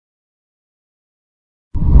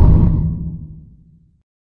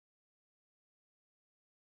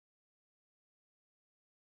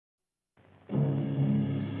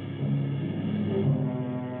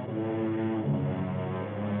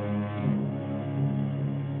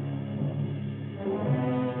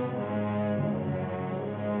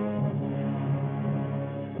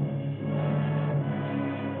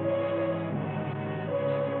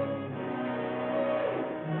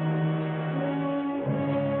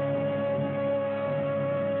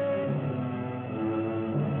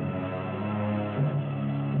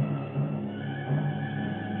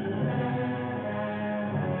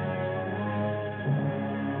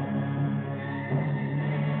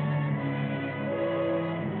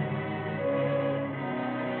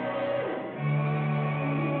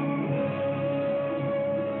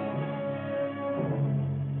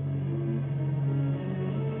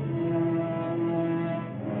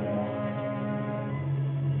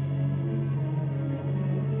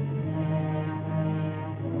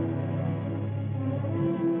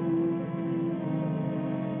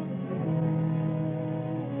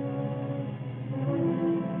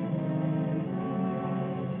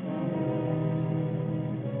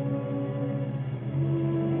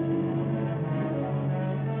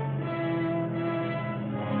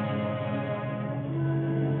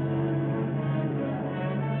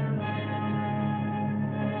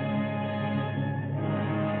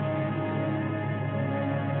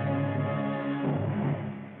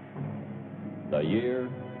The year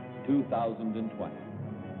 2020.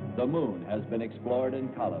 The moon has been explored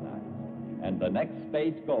and colonized, and the next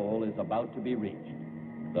space goal is about to be reached.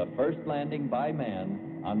 The first landing by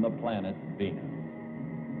man on the planet Venus.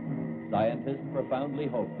 Scientists profoundly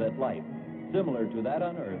hope that life, similar to that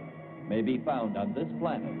on Earth, may be found on this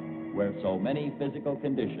planet where so many physical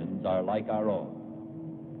conditions are like our own.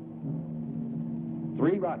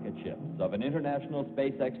 3 rocket ships of an international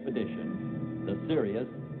space expedition, the Sirius,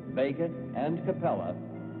 Vega, and Capella,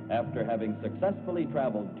 after having successfully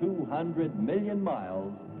traveled 200 million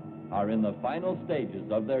miles, are in the final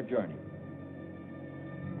stages of their journey,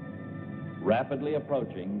 rapidly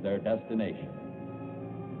approaching their destination.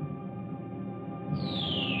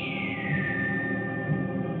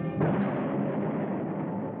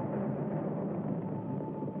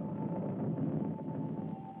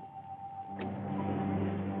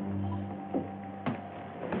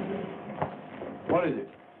 What is it?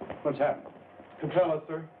 What's happened? Capella,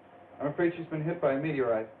 sir. I'm afraid she's been hit by a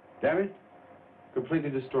meteorite. Damaged? Completely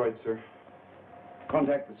destroyed, sir.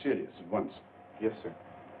 Contact the Sirius at once. Yes, sir.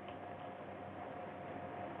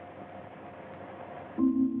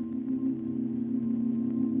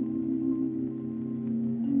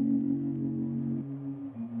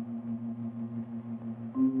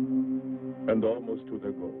 And almost to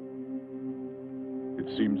their goal.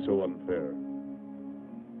 It seems so unfair.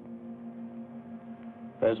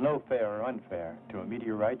 There's no fair or unfair. To a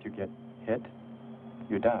meteorite, you get hit,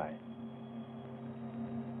 you die.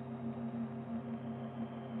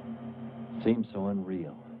 Seems so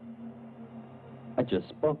unreal. I'd just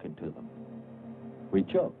spoken to them. We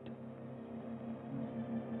joked.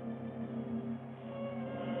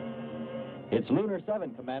 It's Lunar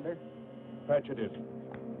 7, Commander. Patch it in.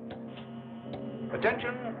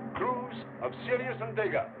 Attention, crews of Sirius and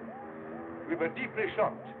Vega. We were deeply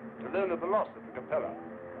shocked to learn of the loss of the Capella.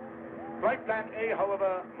 Flight Plan A,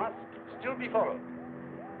 however, must still be followed.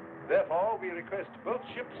 Therefore, we request both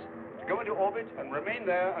ships to go into orbit and remain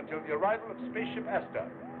there until the arrival of Spaceship Asta,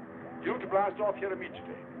 due to blast off here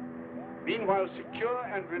immediately. Meanwhile, secure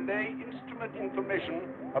and relay instrument information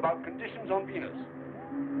about conditions on Venus.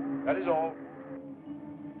 That is all.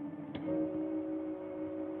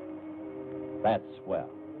 That's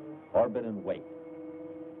swell. Orbit and wait.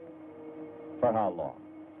 For how long?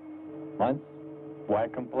 Months? Why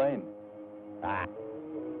complain? Ah.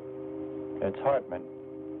 It's Hartman.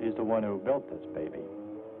 He's the one who built this baby.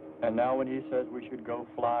 And now when he says we should go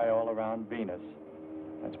fly all around Venus,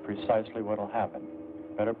 that's precisely what'll happen.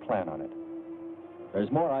 Better plan on it.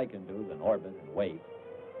 There's more I can do than orbit and wait.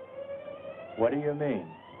 What do you mean?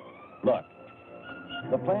 Look,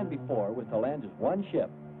 the plan before was to land just one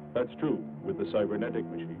ship. That's true, with the cybernetic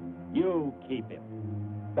machine. You keep him.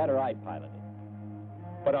 Better I pilot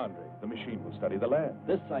it. But Andre, the machine will study the land.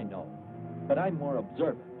 This I know. But I'm more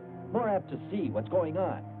observant, more apt to see what's going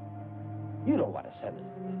on. You don't want to send this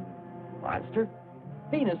monster.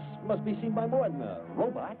 Venus must be seen by more than a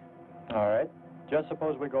robot. All right. Just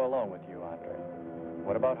suppose we go along with you, Andre.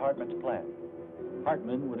 What about Hartman's plan?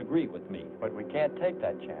 Hartman would agree with me. But we can't take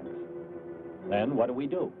that chance. Then what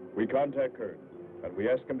do? We contact Kern, and we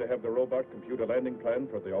ask him to have the robot compute a landing plan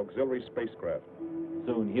for the auxiliary spacecraft.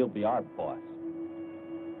 Soon he'll be our boss.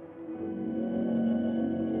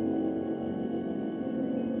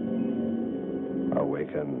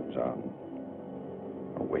 Awaken, John.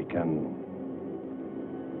 Awaken.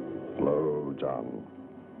 Flow, John.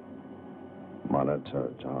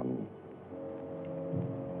 Monitor, John.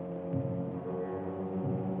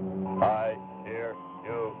 I hear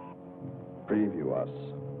you. Preview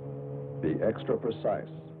us. Be extra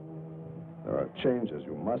precise. There are changes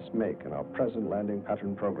you must make in our present landing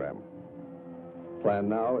pattern program. Plan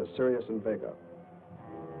now is Sirius and Vega.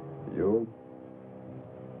 You,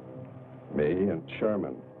 me, and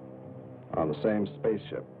Sherman on the same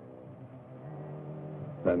spaceship.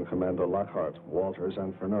 Then Commander Lockhart, Walters,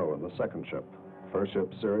 and Furneaux in the second ship. First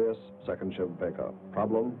ship Sirius, second ship Vega.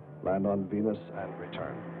 Problem, land on Venus and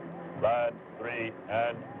return. Land 3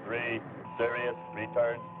 and 3. Sirius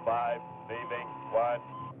returns 5, leaving 1.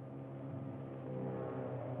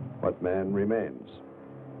 What man remains?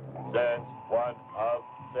 Since 1 of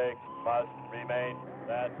 6 must remain,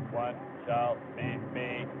 that 1 shall be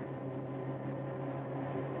me.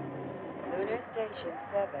 Lunar Station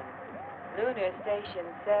 7. Lunar Station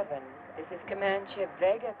 7. This is Command Ship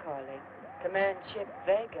Vega calling. Command Ship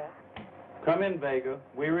Vega. Come in, Vega.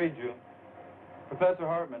 We read you. Professor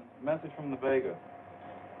Hartman, message from the Vega.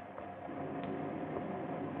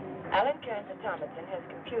 Alan Kearns and Thomason has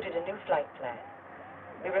computed a new flight plan.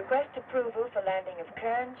 We request approval for landing of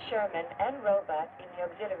Kearns, Sherman, and robot in the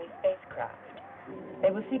auxiliary spacecraft.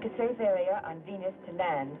 They will seek a safe area on Venus to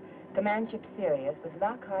land command ship Sirius with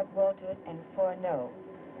Lockhart, Walters, and Fourneau.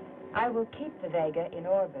 I will keep the Vega in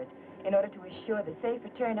orbit in order to assure the safe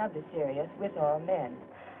return of the Sirius with all men.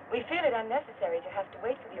 We feel it unnecessary to have to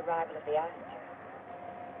wait for the arrival of the Astor.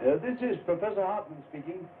 This is Professor Hartman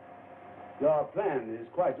speaking. Your plan is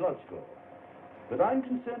quite logical. But I'm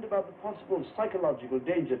concerned about the possible psychological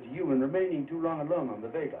danger to you in remaining too long alone on the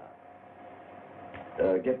Vega.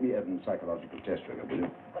 Get me Evan's psychological test record, will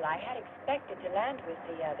you? Well, I had expected to land with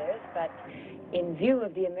the others, but in view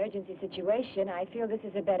of the emergency situation, I feel this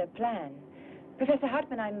is a better plan. Professor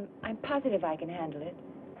Hartman, I'm positive I can handle it.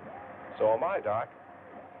 So am I, Doc.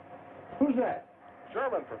 Who's that?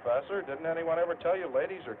 Sherman, Professor. Didn't anyone ever tell you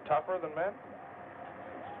ladies are tougher than men?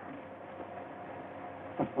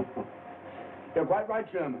 You're quite right,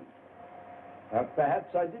 Sherman.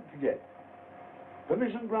 Perhaps I did forget.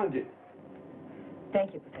 Permission granted.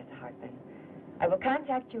 Thank you, Professor Hartman. I will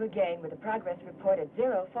contact you again with a progress report at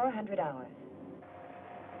 0400 hours.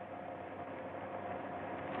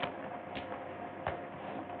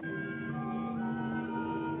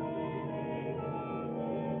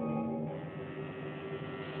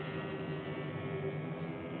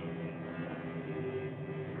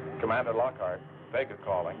 Commander Lockhart, Vega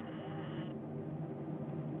calling.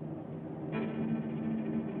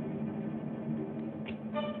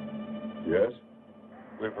 Yes?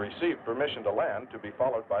 We've received permission to land to be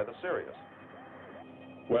followed by the Sirius.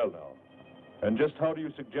 Well, now. And just how do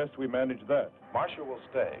you suggest we manage that? Marshall will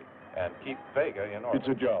stay and keep Vega in orbit. It's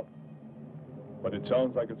a job. But it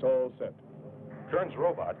sounds like it's all set. Kern's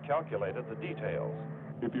robot calculated the details.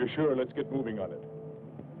 If you're sure, let's get moving on it.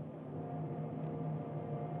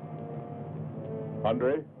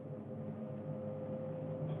 Andre?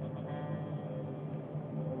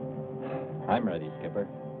 I'm ready, Skipper.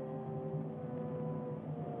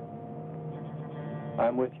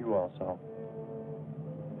 I'm with you also.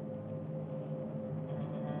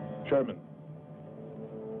 Sherman,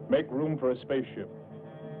 make room for a spaceship.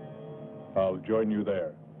 I'll join you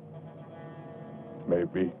there.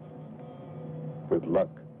 Maybe. With luck.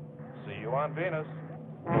 See you on Venus.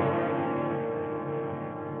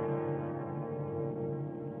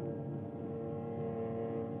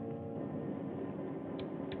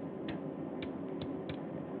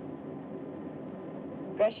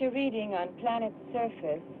 Pressure reading on planet's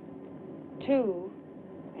surface, 2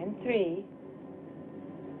 and 3.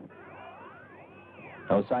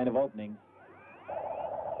 No sign of opening.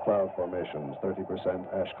 Cloud formations,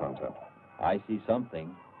 30% ash content. I see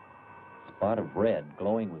something. Spot of red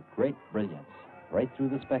glowing with great brilliance, right through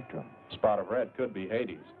the spectrum. Spot of red could be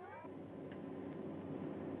Hades.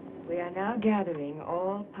 We are now gathering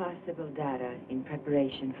all possible data in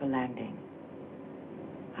preparation for landing.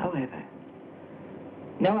 However,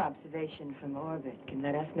 no observation from orbit can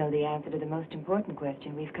let us know the answer to the most important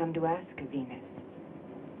question we've come to ask of Venus.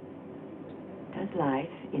 Does life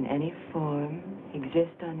in any form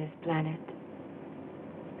exist on this planet?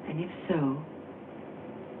 And if so,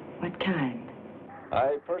 what kind?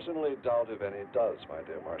 I personally doubt if any does, my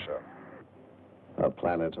dear Marcia. A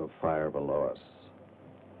planet of fire below us.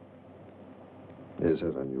 Is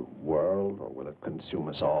it a new world, or will it consume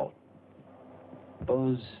us all?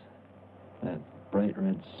 Suppose that bright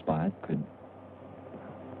red spot could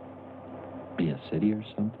be a city or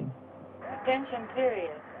something? Attention,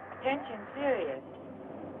 Sirius. Attention, Sirius.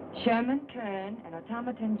 Sherman, Kern, and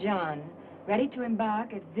Automaton John, ready to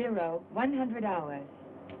embark at 0100 hours.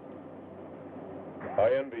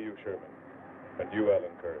 I envy you, Sherman, and you,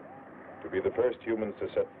 Alan Kern, to be the first humans to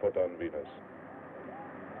set foot on Venus.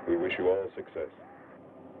 We wish you all success.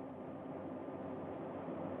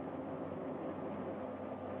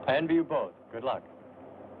 I envy you both. Good luck.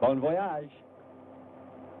 Bon voyage.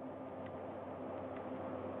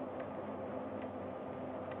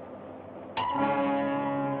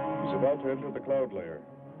 He's about to enter the cloud layer.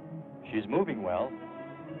 She's moving well.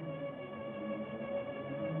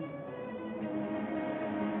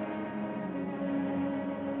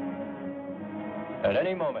 At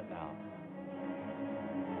any moment now.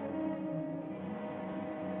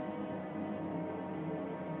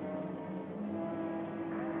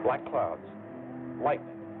 Black clouds. Lightning.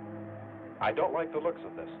 I don't like the looks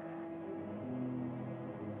of this.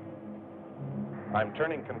 I'm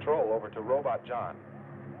turning control over to Robot John.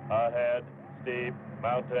 Ahead, steep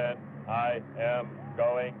mountain. I am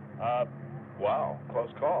going up. Wow, close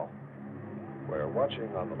call. We're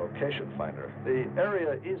watching on the location finder. The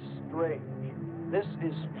area is strange. This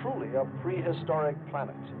is truly a prehistoric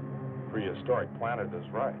planet. Prehistoric planet is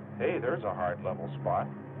right. Hey, there's a hard level spot.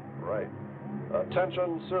 Right.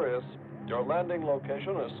 Attention, Sirius. Your landing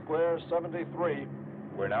location is square 73.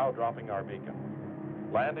 We're now dropping our beacon.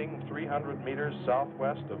 Landing 300 meters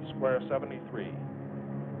southwest of square 73.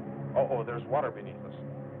 Oh, there's water beneath us.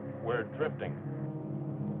 We're drifting.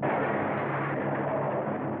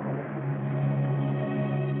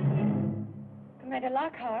 Commander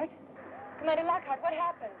Lockhart? Commander Lockhart, what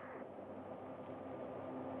happened?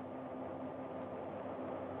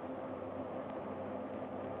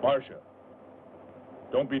 Marcia,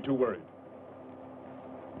 don't be too worried.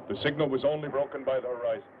 The signal was only broken by the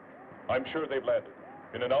horizon. I'm sure they've landed.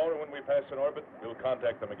 In an hour when we pass in orbit, we'll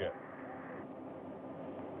contact them again.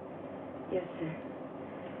 Yes, sir.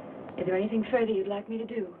 Is there anything further you'd like me to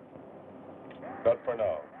do? Not for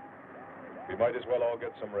now. We might as well all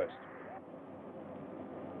get some rest.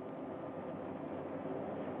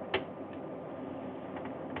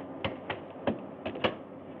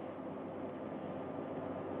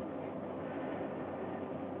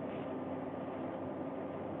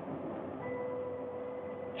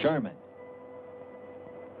 Sherman.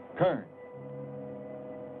 Kern.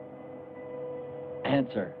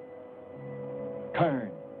 Answer.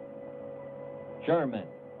 Kern. Sherman.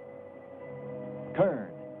 Kern.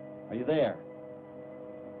 Are you there?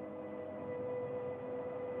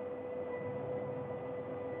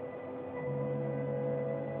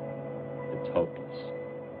 It's hopeless.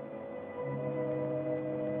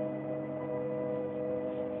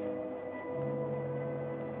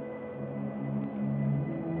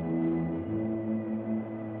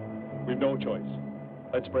 We've no choice.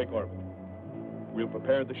 Let's break orbit. We'll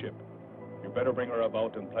prepare the ship. You better bring her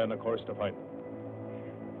about and plan a course to find them.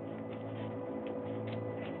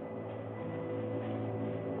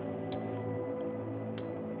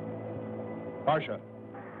 Marcia.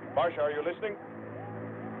 Marcia, are you listening?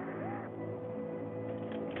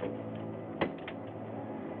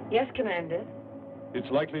 Yes, Commander.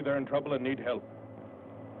 It's likely they're in trouble and need help.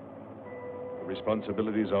 The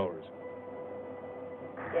responsibility is ours.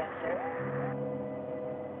 Yes, sir.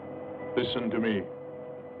 Listen to me.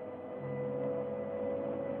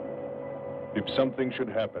 If something should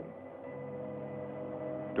happen,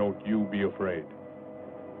 don't you be afraid.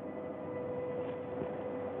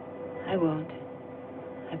 I won't.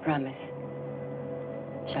 I promise.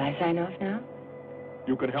 Shall I sign off now?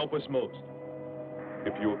 You can help us most.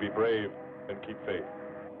 If you will be brave and keep faith.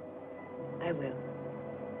 I will.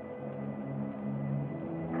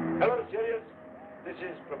 Hello, Sirius. This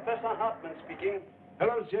is Professor Hartman speaking.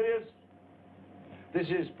 Hello, Sirius. This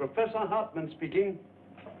is Professor Hartman speaking.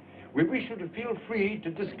 We wish you to feel free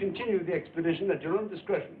to discontinue the expedition at your own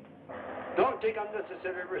discretion. Don't take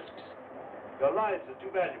unnecessary risks. Your lives are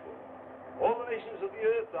too valuable. All the nations of the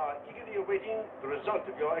Earth are eagerly awaiting the result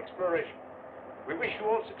of your exploration. We wish you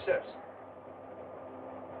all success.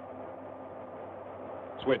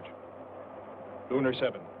 Switch. Lunar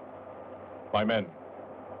 7. My men,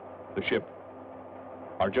 the ship,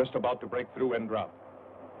 are just about to break through and drop.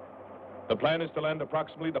 The plan is to land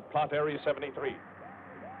approximately the plot area 73.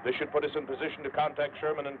 This should put us in position to contact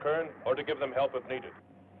Sherman and Kern or to give them help if needed.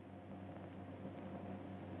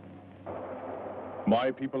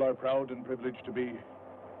 My people are proud and privileged to be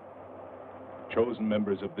chosen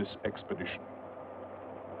members of this expedition.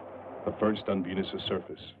 The first on Venus's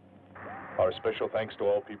surface. Our special thanks to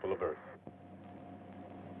all people of Earth.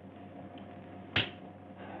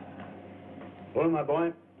 Well, my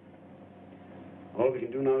boy, all we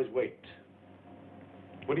can do now is wait.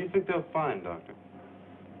 What do you think they'll find, Doctor?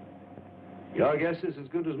 Your guess is as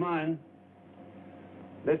good as mine.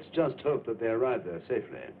 Let's just hope that they arrive there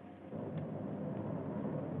safely.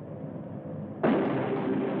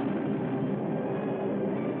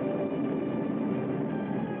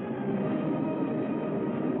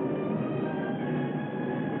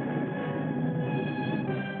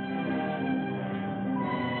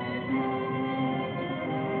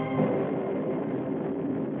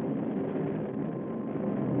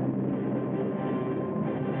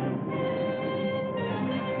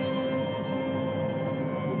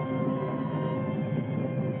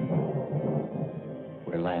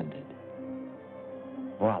 Landed.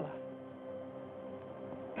 Voila.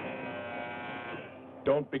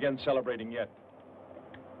 Don't begin celebrating yet.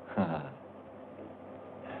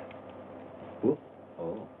 Oh.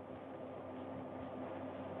 Oh.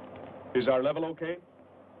 Is our level okay?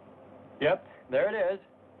 Yep, there it is.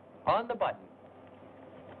 On the button.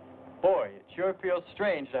 Boy, it sure feels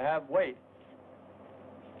strange to have weight.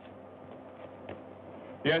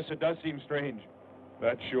 Yes, it does seem strange.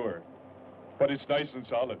 That's sure. But it's nice and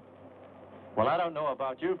solid. Well, I don't know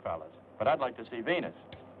about you fellas, but I'd like to see Venus.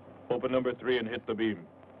 Open number 3 and hit the beam.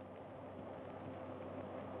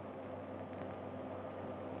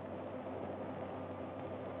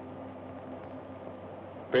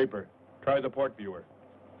 Paper. Try the port viewer.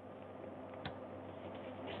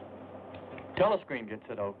 Telescreen gets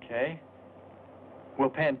it okay. We'll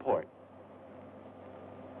pan port.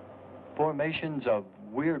 Formations of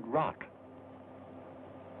weird rock.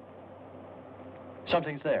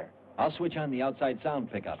 Something's there. I'll switch on the outside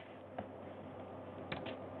sound pickup.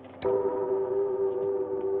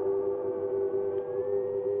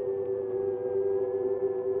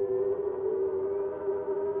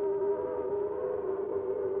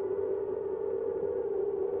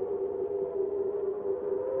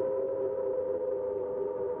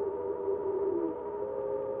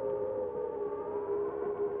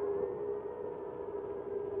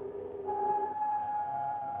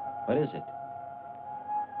 What is it?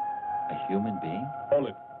 A human being? Hold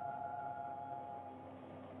it.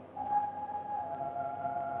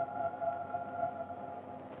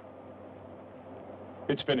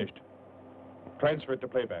 It's finished. Transfer it to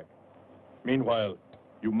playback. Meanwhile,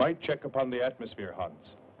 you might check upon the atmosphere, Hans.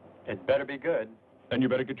 It better be good. Then you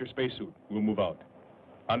better get your spacesuit. We'll move out.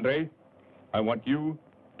 Andre, I want you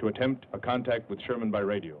to attempt a contact with Sherman by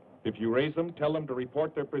radio. If you raise them, tell them to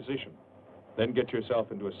report their position. Then get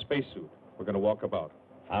yourself into a spacesuit. We're going to walk about.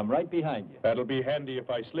 I'm right behind you. That'll be handy if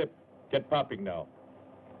I slip. Get popping now.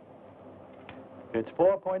 It's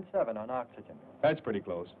 4.7 on oxygen. That's pretty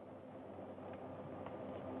close.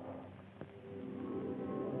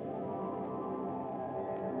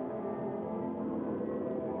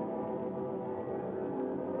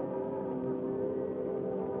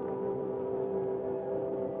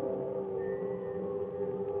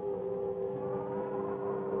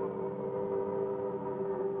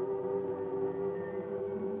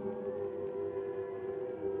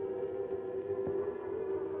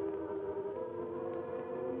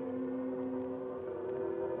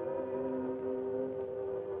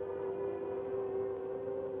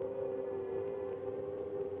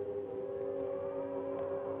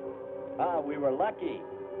 We were lucky.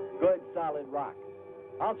 Good, solid rock.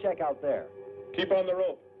 I'll check out there. Keep on the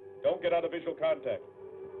rope. Don't get out of visual contact.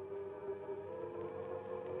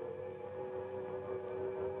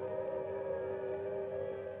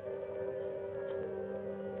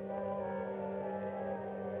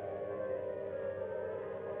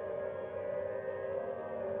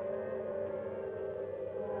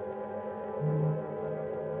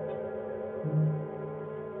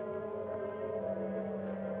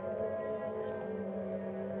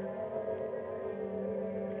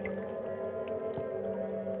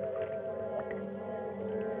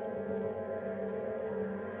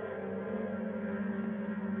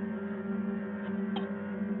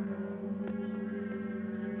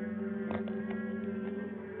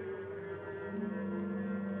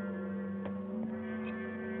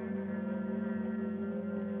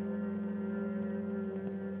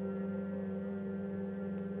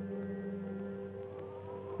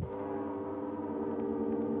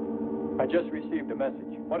 I just received a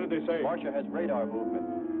message. What did they say? Marcia has radar movement.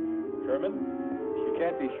 Sherman? She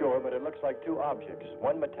can't be sure, but it looks like two objects.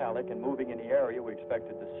 One metallic and moving in the area we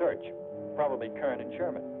expected to search. Probably Kern and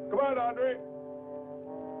Sherman. Come on, Andre.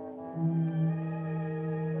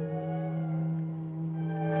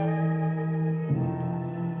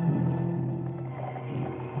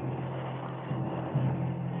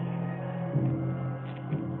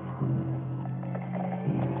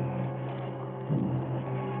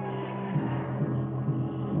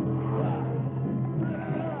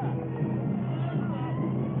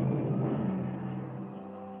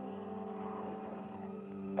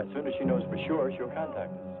 As soon as she knows for sure, she'll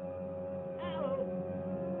contact us.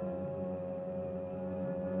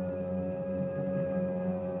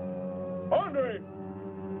 Andre!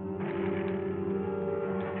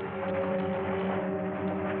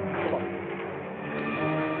 Come on.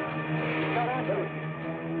 Got Andre.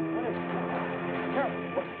 What is it?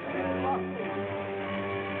 Careful.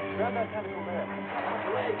 Grab that tentacle there.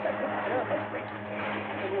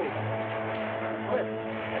 Quick.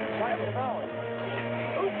 Try to devour it.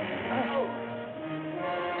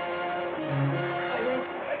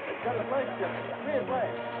 Got his leg still. Free his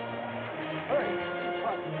leg. Hurry.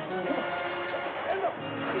 Come on. Stand up.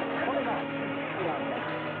 Pull him out.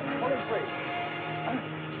 Pull him free.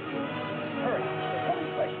 Hurry. Pull him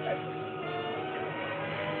free.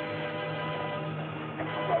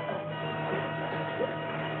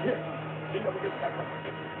 Here. Lean up against that one.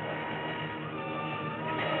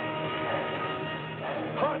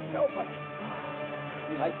 Hans, help us.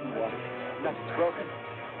 Nice and water. Nothing's broken.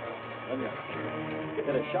 Let me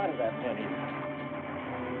get a shot of that penny.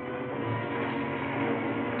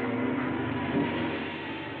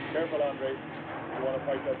 Careful, Andre. You want to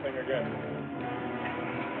fight that thing again.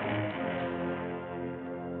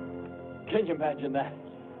 Can you imagine that?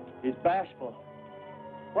 He's bashful.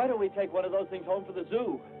 Why don't we take one of those things home for the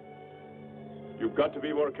zoo? You've got to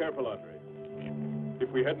be more careful, Andre. If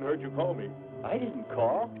we hadn't heard you call me. I didn't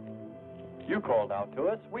call. You called out to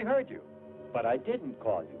us. We heard you. But I didn't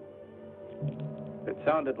call you. It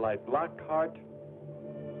sounded like Lockhart.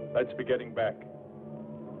 Let's be getting back.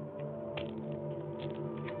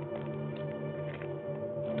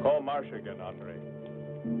 Call Marcia again, Andre.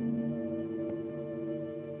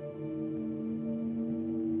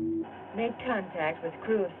 Made contact with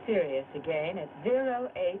crew of Sirius again at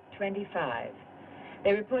 0825.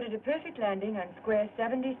 They reported a perfect landing on square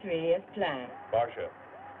 73 as planned. Marcia,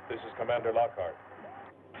 this is Commander Lockhart.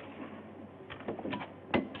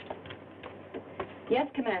 Yes,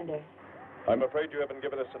 Commander. I'm afraid you haven't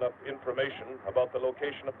given us enough information about the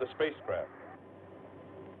location of the spacecraft.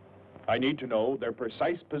 I need to know their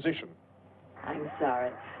precise position. I'm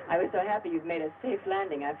sorry. I was so happy you'd made a safe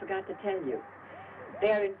landing, I forgot to tell you.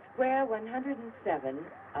 They're in square 107,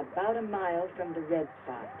 about a mile from the red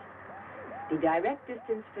spot. The direct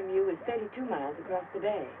distance from you is 32 miles across the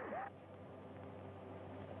bay.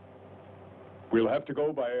 We'll have to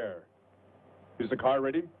go by air. Is the car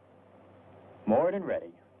ready? More than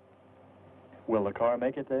ready. Will the car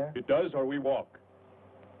make it there? It does, or we walk.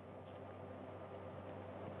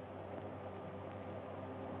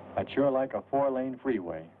 I'd sure like a 4-lane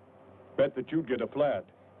freeway. Bet that you'd get a flat.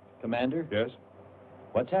 Commander? Yes?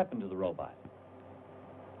 What's happened to the robot?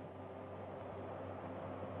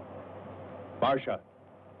 Marcia.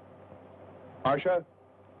 Marcia?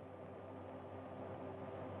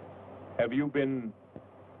 Have you been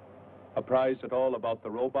apprised at all about the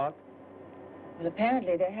robot? Well,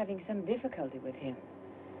 apparently they're having some difficulty with him.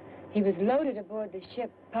 He was loaded aboard the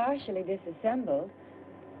ship, partially disassembled.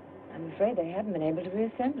 I'm afraid they haven't been able to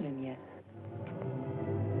reassemble him yet.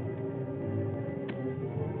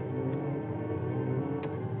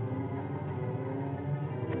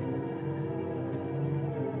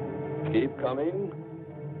 Keep coming.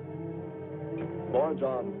 More,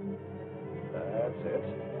 John. That's it.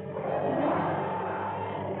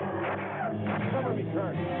 Cover me,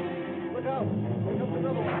 Kirk. Look out. Here comes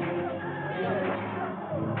another one.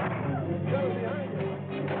 Got it behind you.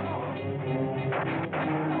 Look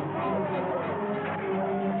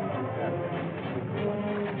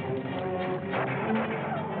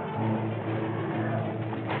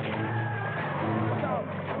out.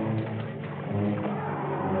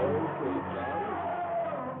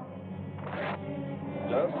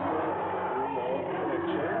 Just a few more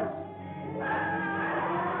connections.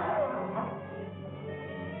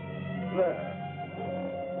 There.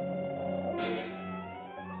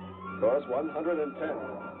 Course 110.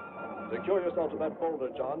 Secure yourself to that boulder,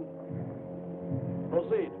 John.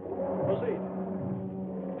 Proceed. Proceed.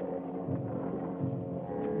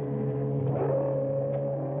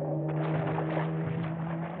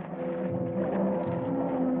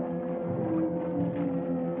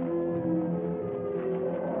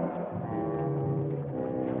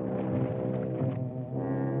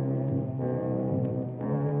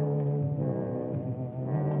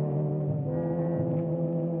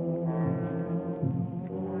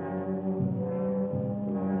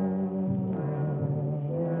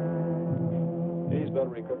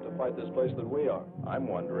 Equipped to fight this place than we are. I'm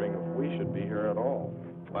wondering if we should be here at all.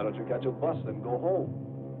 Why don't you catch a bus and go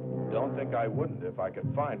home? Don't think I wouldn't if I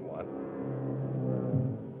could find one.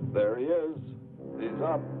 There he is. He's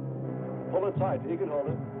up. Pull it tight. He can hold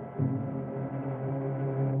it.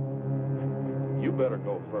 You better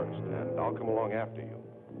go first, and I'll come along after you.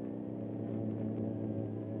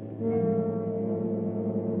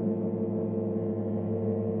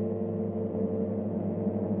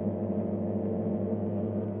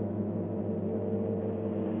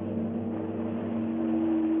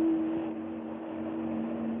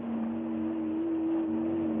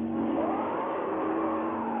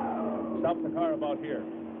 Stop the car about here.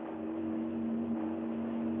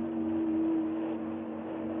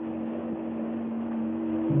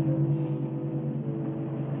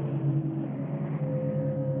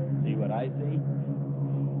 See what I see?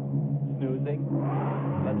 Snoozing?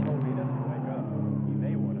 Let's hope he doesn't wake up. He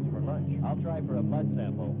may want us for lunch. I'll try for a blood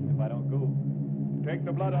sample if I don't go. Take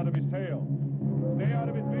the blood out of his tail. Stay out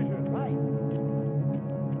of his vision. Right.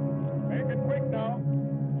 Make it quick now.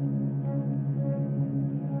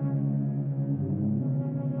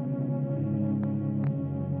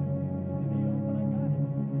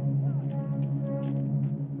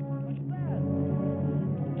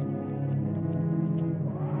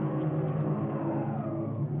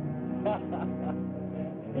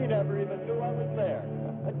 He never even knew I was there.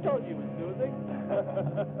 I told you he was snoozing.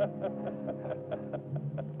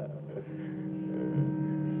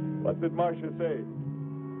 What did Marcia say?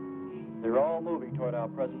 They're all moving toward our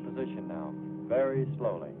present position now, very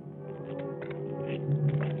slowly.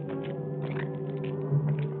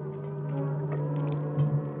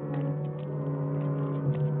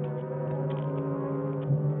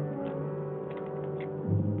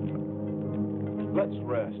 Let's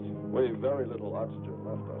rest. We've very little oxygen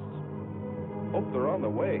left us. Hope they're on the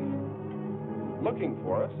way. Looking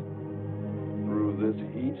for us. Through this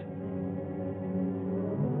heat,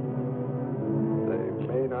 they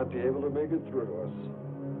may not be able to make it through to us.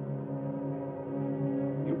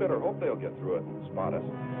 You better hope they'll get through it and spot us.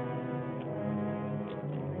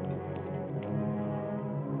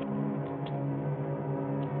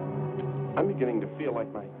 I'm beginning to feel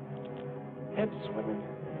like my head's swimming.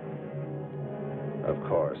 Of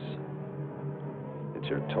course. It's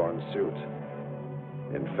your torn suit.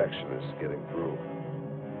 Infection is getting through.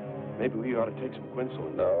 Maybe we ought to take some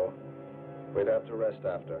quinsulin. No. We'd have to rest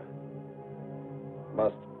after.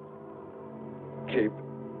 Must keep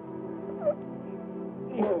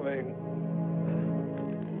moving.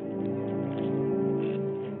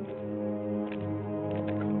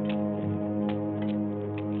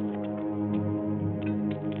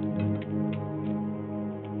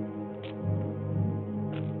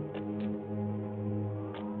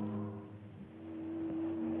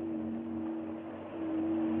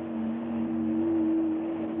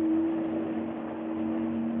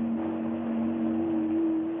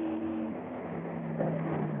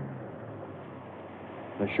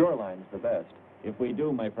 The shoreline's the best. If we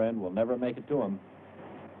do, my friend, we'll never make it to them.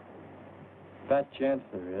 Fat chance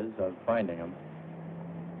there is of finding them.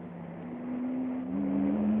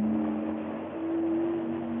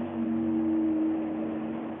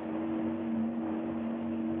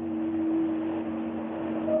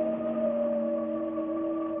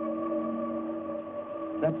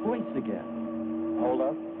 That voice again. Hold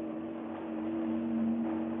up.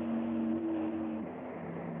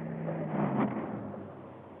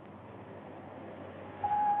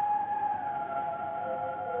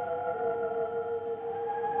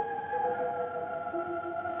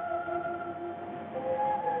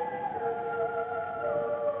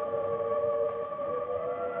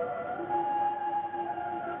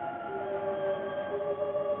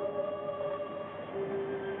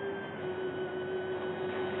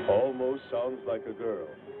 Almost sounds like a girl.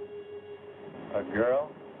 A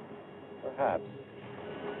girl? Perhaps.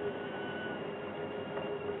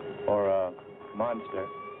 Or a monster.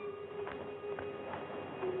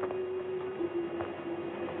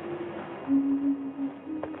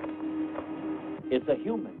 It's a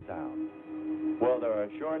human sound. Well, there are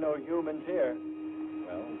sure no humans here.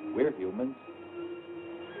 Well, we're humans,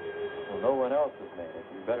 Well, no one else has made it.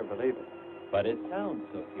 You better believe it. but it sounds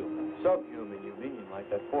so human. Subhuman, you mean, like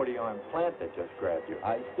that 40-armed plant that just grabbed you.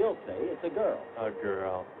 I still say it's a girl. A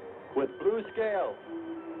girl. With blue scales.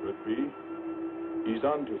 Could be. He's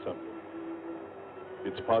onto something.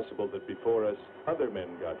 It's possible that before us, other men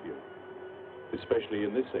got here, especially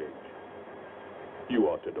in this age. You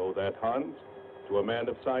ought to know that, Hans. To a man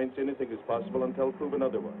of science, anything is possible until proven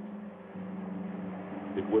otherwise.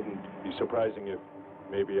 It wouldn't be surprising if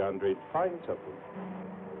maybe Andre'd find something.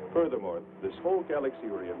 Furthermore, this whole galaxy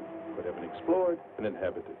we're in could have been explored and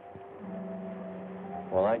inhabited.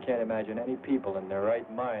 Well, I can't imagine any people in their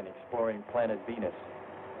right mind exploring planet Venus.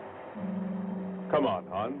 Come on,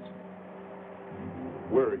 Hans.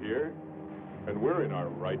 We're here, and we're in our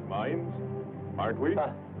right minds, aren't we?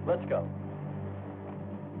 Let's go.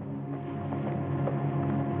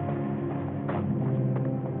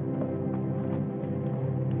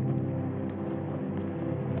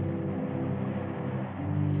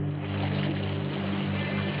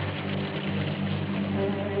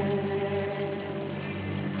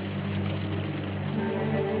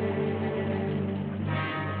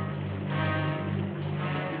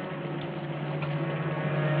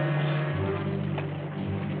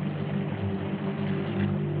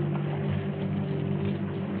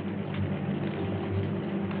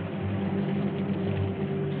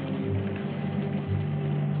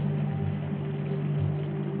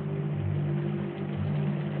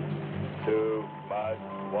 Too much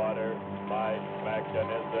water. My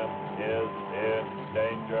mechanism is in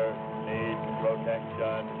danger. Need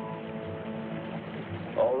protection.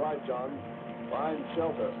 All right, John. Find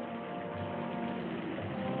shelter.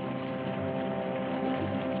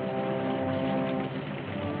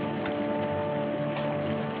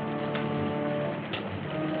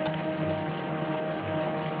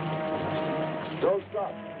 Don't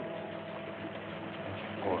stop.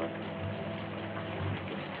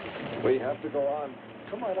 We have to go on.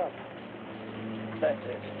 Come right up. That's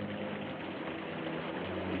it.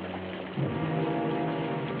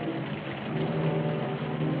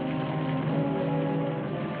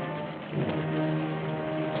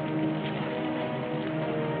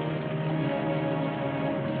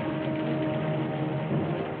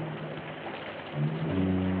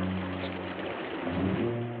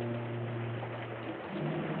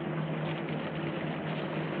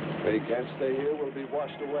 They can't stay here. We'll be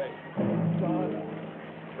washed away. John.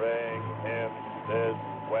 Bring him this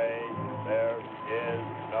way. There is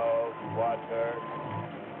no water.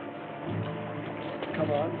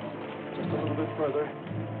 Come on. Just a little bit further.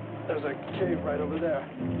 There's a cave right over there.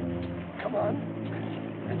 Come on.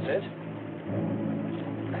 That's it?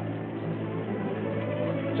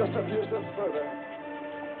 Just a few steps further.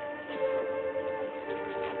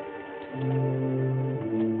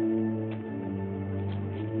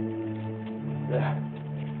 There.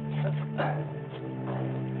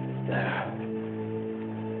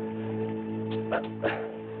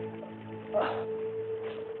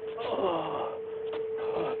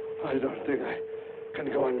 I don't think I can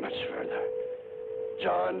go on much further.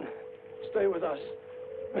 John, stay with us.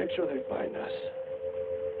 Make sure they find us.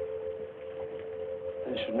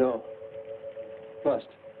 They should know.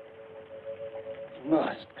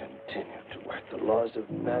 Must continue to work the laws of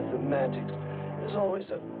mathematics. There's always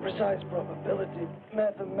a precise probability.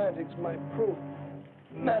 Mathematics might prove.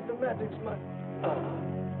 Mathematics might...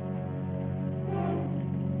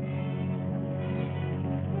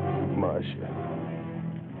 Marcia.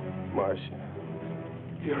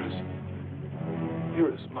 Hear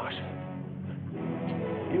us, Marcia.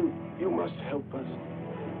 You must help us.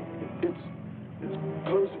 It's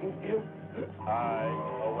closing in. I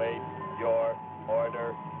await your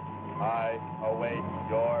order. I await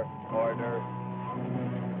your order.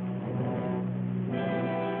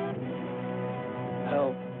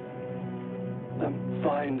 Help them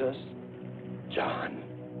find us, John.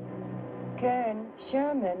 Kern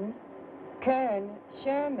Sherman. Kern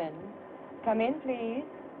Sherman. Come in, please.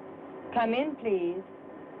 Come in, please.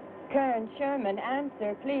 Kern Sherman,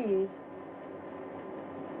 answer, please.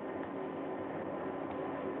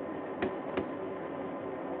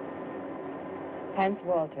 Hans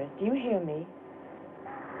Walters, do you hear me?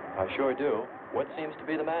 I sure do. What seems to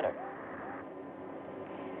be the matter?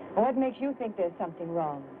 What makes you think there's something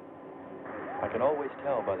wrong? I can always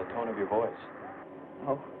tell by the tone of your voice.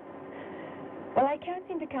 Oh. Well, I can't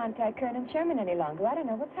seem to contact Kern and Sherman any longer. I don't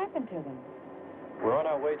know what's happened to them. We're on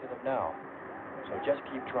our way to them now, so just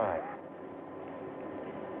keep trying.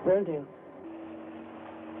 Will do.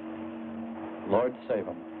 Lord save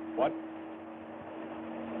them. What?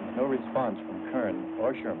 There's no response from Kern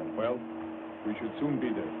or Sherman. Well, we should soon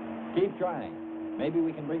be there. Keep trying. Maybe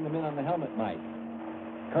we can bring them in on the helmet mic.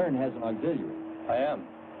 Kern has an auxiliary. I am.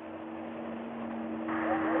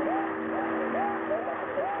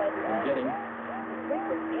 I'm getting...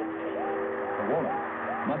 A woman.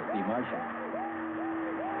 Must be Marcia.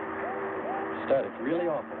 Static, really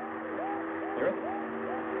awful. Hear it?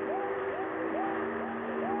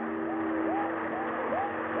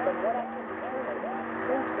 From what I can determine,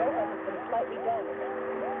 Kern's robot has been slightly damaged.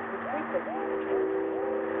 His frequency is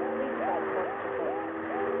please try to concentrate.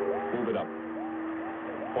 Move it up.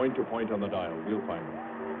 Point to point on the dial. We'll find them.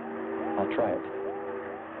 I'll try it.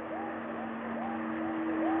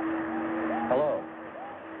 Hello.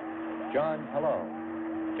 John, hello.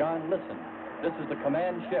 John, listen. This is the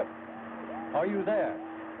command ship. Are you there?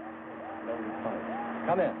 No response.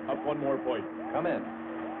 Come in. Up one more point. Come in.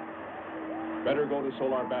 Better go to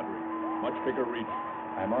solar battery. Much bigger reach.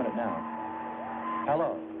 I'm on it now.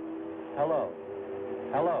 Hello. Hello.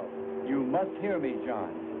 Hello. You must hear me,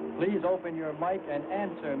 John. Please open your mic and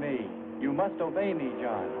answer me. You must obey me,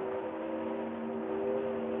 John.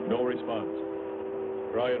 No response.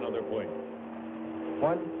 Try another point.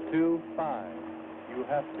 1, 2, 5. You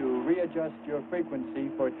have to readjust your frequency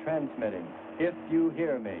for transmitting. If you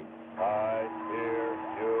hear me. I hear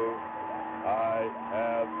you. I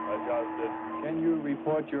have adjusted. Can you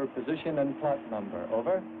report your position and plot number?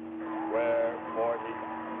 Over. Square 40.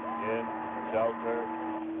 In shelter.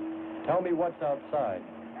 Tell me what's outside.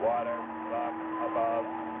 Water rock above.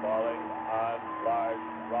 Falling on large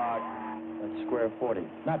rock. That's square 40.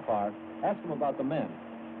 Not far. Ask them about the men.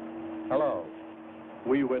 Hello.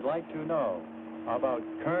 We would like to know about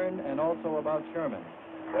Kern and also about Sherman.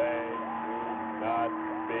 They do not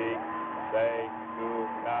speak. They do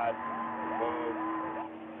not move.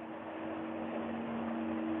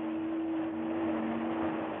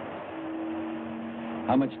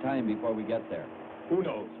 How much time before we get there? Who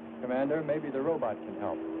knows? Commander, maybe the robot can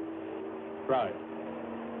help. Try.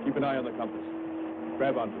 Keep an eye on the compass.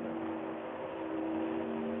 Grab onto them.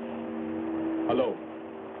 Hello.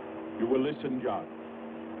 You will listen, John.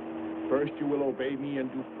 First, you will obey me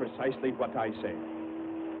and do precisely what I say.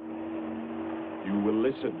 You will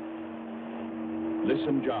listen.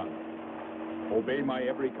 Listen, John. Obey my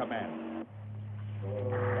every command.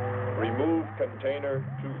 Remove container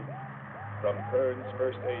 2 from Kern's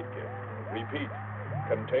first aid kit. Repeat,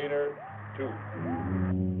 container 2.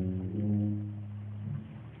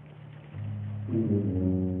 Remove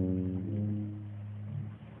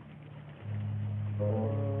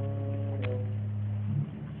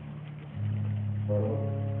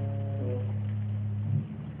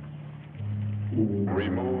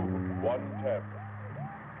one tablet.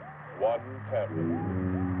 One tablet.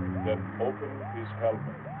 Then open his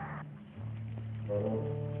helmet.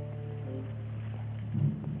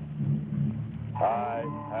 I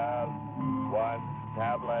have one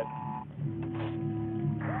tablet.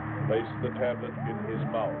 Place the tablet in his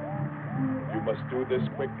mouth. You must do this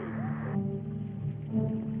quickly.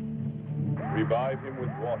 Revive him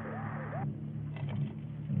with water.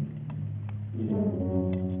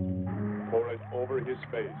 Pour it over his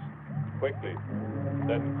face. Quickly.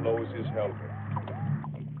 Then close his helmet.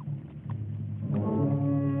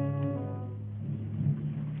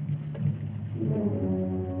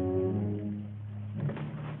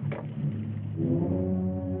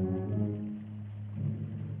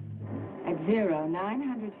 At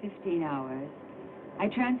 0915 hours, I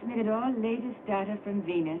transmitted all latest data from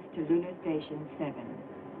Venus to Lunar Station 7.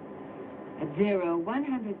 At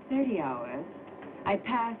 0130 hours, I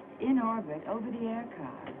passed in orbit over the air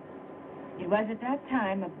car. It was at that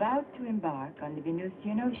time about to embark on the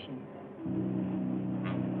Venusian Ocean.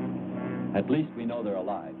 At least we know they're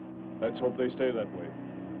alive. Let's hope they stay that way.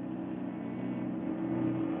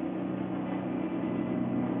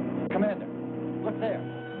 Commander, look there.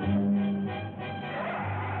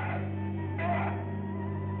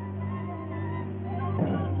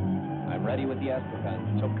 I'm ready with the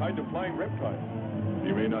Astroplan. Some kind of flying reptile.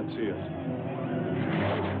 He may not see us.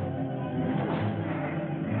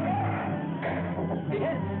 He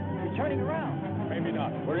is. He's turning around. Maybe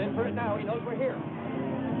not. We're in for it now. He knows we're here.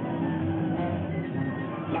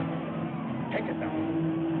 Look, take it down.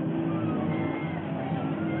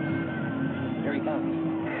 Here he comes.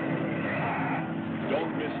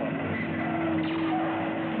 Don't miss on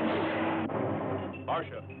this.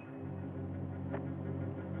 Marcia.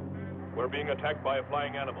 We're being attacked by a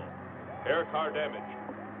flying animal. Air car damage.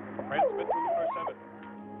 Transmit to Lunar 7.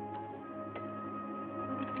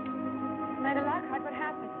 Commander Lockhart, what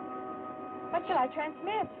happened? What shall I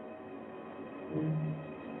transmit?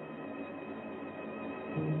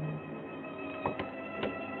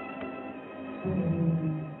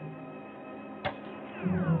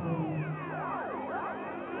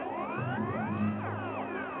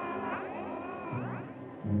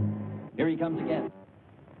 Here he comes again.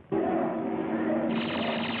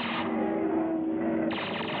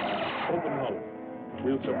 Open hull.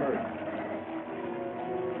 We'll submerge.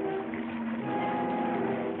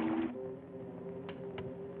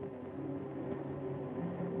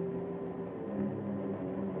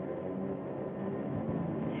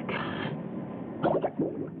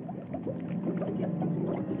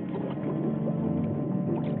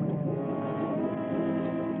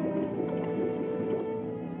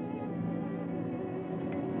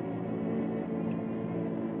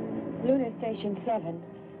 Lunar Station 7.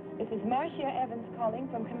 This is Marcia Evans calling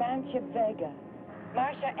from Command Ship Vega.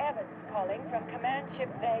 Marcia Evans calling from Command Ship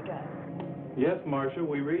Vega. Yes, Marcia,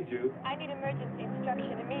 we read you. I need emergency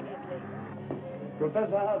instruction immediately.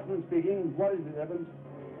 Professor Hartman speaking. What is it, Evans?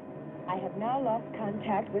 I have now lost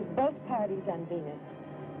contact with both parties on Venus.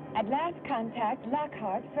 At last contact,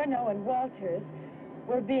 Lockhart, Furneaux, and Walters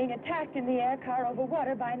were being attacked in the air car over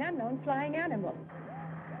water by an unknown flying animal.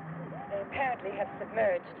 They apparently have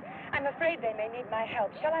submerged. I'm afraid they may need my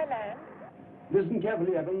help. Shall I land? Listen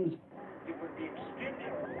carefully, Evans. It would be extremely...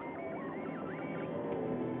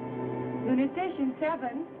 Lunar Station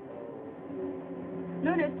 7.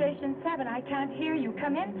 Lunar Station 7, I can't hear you.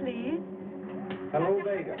 Come in, please. Hello, Dr.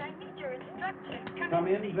 Vega. Hartman, I need your instructions. Come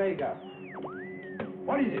in, Vega.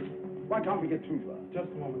 What is it? Why can't we get through to her?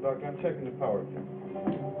 Just a moment, Doctor. I'm checking the power.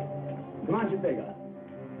 Command Ship Vega.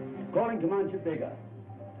 Calling Command Ship Vega.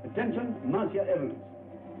 Attention, Marcia Evans.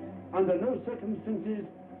 Under no circumstances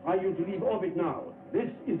are you to leave orbit now. This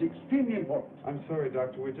is extremely important. I'm sorry,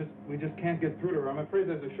 Doctor. We just can't get through to her. I'm afraid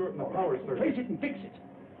there's a short in the power circuit. Place it and fix it.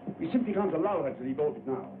 We simply can't allow her to leave orbit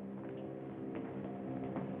now.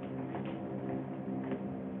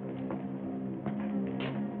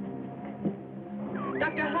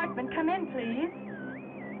 Dr. Hartman, come in, please.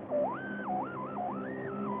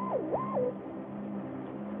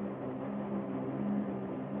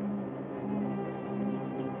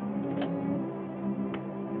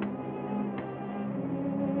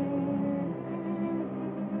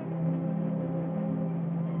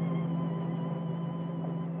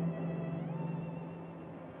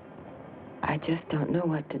 I just don't know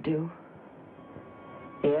what to do.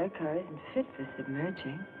 The air car isn't fit for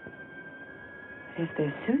submerging. If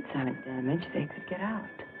their suits aren't damaged, they could get out.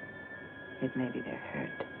 that maybe they're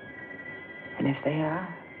hurt. And if they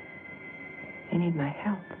are, they need my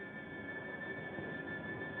help.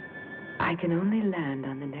 I can only land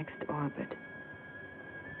on the next orbit.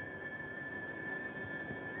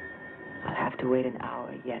 I'll have to wait an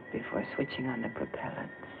hour yet before switching on the propellants.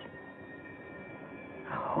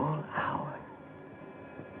 A whole hour.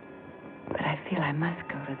 But I feel I must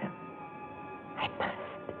go to them. I must.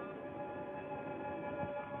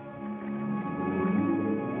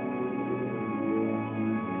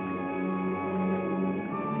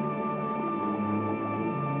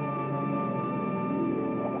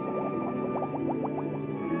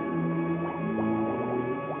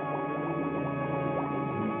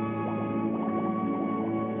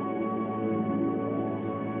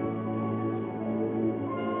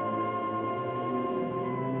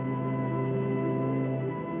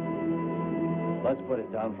 Let's put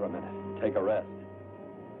it down for a minute. Take a rest.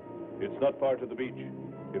 It's not far to the beach,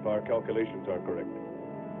 if our calculations are correct.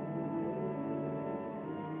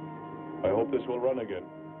 I hope this will run again.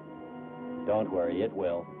 Don't worry, it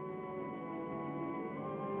will.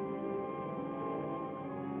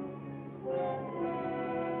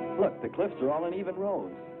 Look, the cliffs are all in even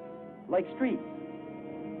rows, like streets.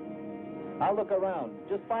 I'll look around.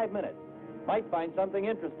 Just 5 minutes. Might find something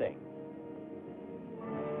interesting.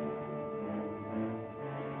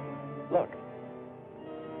 Look,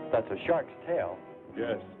 that's a shark's tail.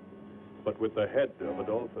 Yes, but with the head of a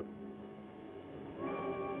dolphin.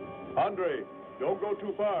 Andre, don't go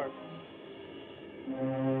too far.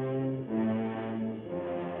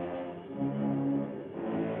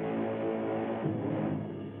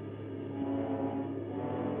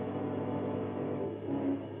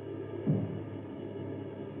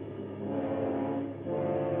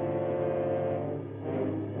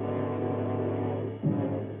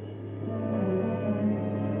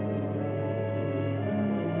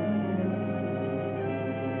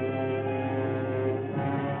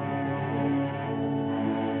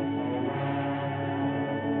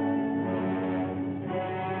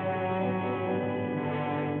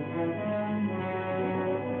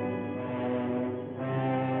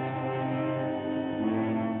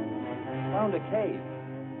 Found a cave.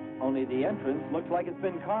 Only the entrance looks like it's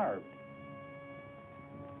been carved.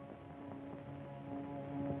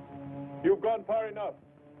 You've gone far enough.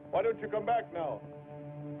 Why don't you come back now?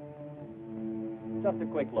 Just a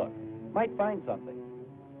quick look. Might find something.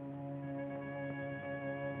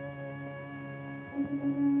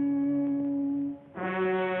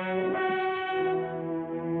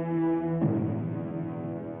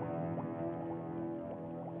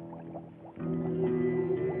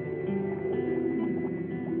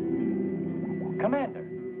 Commander!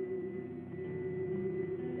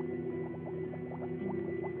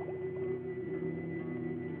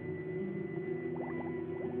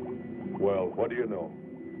 Well, what do you know?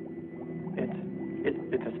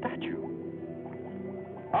 It's a statue.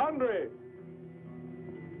 Andre!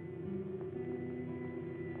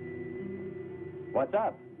 What's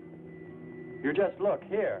up? You just look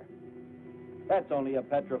here. That's only a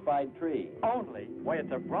petrified tree. Only? Why,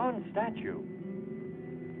 it's a bronze statue.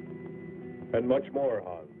 And much more,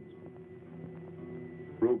 Hans.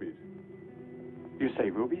 Rubies. You say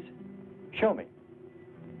rubies? Show me.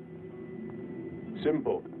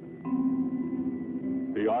 Simple.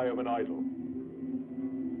 The eye of an idol.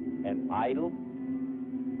 An idol?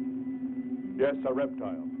 Yes, a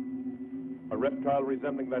reptile. A reptile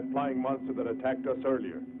resembling that flying monster that attacked us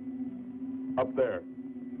earlier. Up there.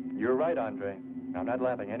 You're right, Andre. I'm not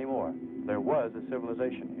laughing anymore. There was a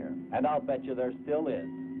civilization here. And I'll bet you there still is.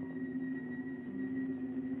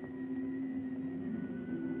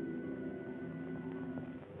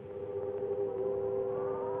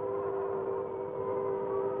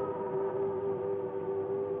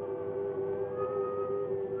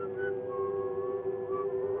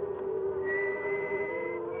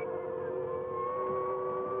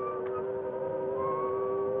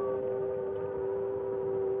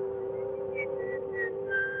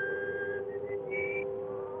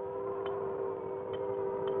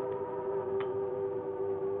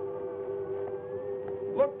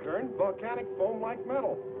 Look, Kern, volcanic foam like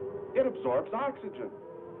metal. It absorbs oxygen.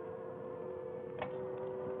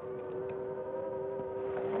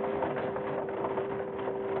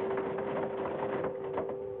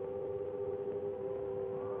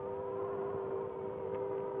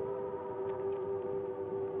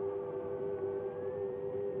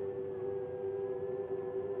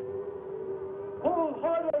 Pull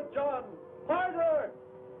harder, John! Harder!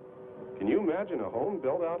 Can you imagine a home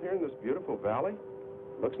built out here in this beautiful valley?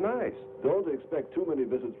 Looks nice. Don't expect too many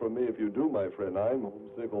visits from me if you do, my friend. I'm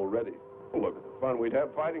homesick already. Look at the fun we'd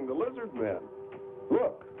have fighting the lizard men.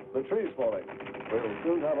 Look, the tree's falling. We'll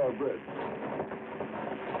soon have our bridge.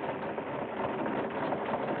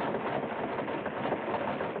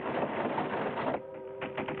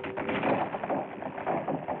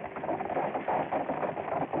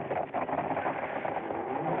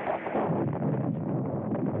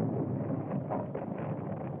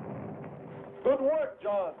 Good work,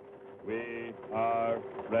 John. We are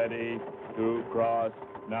ready to cross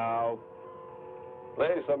now.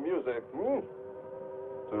 Play some music,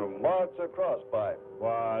 to march across by.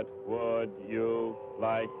 What would you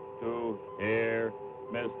like to hear,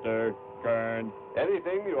 Mr. Kern?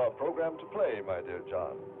 Anything you are programmed to play, my dear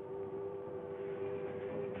John.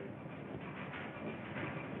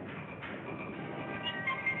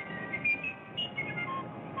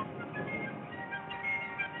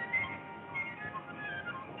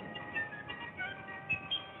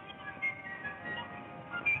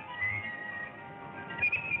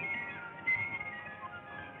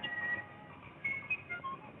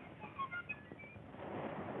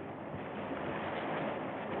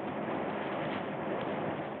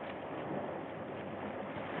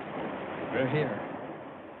 We're here.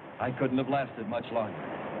 I couldn't have lasted much longer.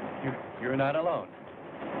 You're not alone.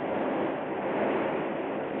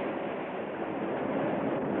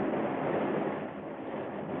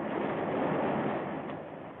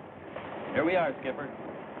 Here we are, Skipper.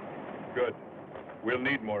 Good. We'll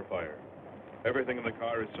need more fire. Everything in the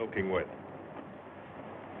car is soaking wet.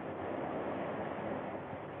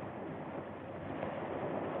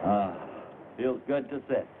 Feels good to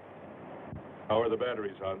sit. How are the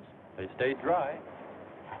batteries, Hans? They stayed dry.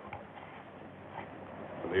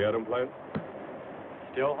 And the atom plant?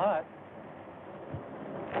 Still hot.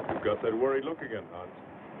 You've got that worried look again, Hans.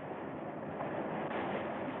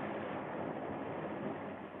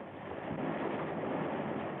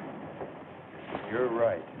 You're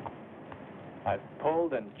right. I've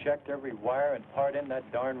pulled and checked every wire and part in that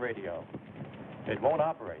darn radio. It won't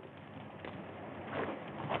operate.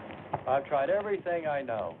 I've tried everything I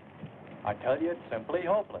know. I tell you, it's simply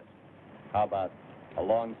hopeless. How about a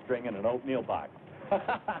long string and an oatmeal box?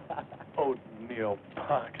 Oatmeal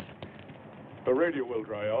box. The radio will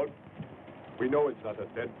dry out. We know it's not a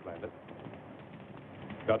dead planet.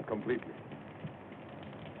 Not completely.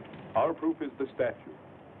 Our proof is the statue.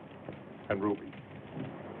 And Ruby.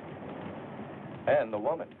 And the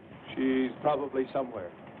woman. She's probably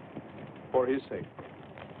somewhere. For his sake.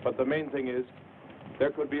 But the main thing is,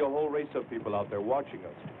 there could be a whole race of people out there watching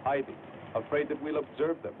us, hiding, afraid that we'll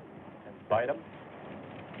observe them. And bite them?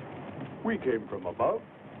 We came from above.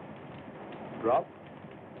 Dropped.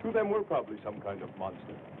 To them, we're probably some kind of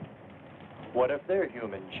monster. What if they're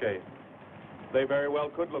human shape? They very well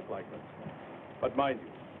could look like us. But mind you,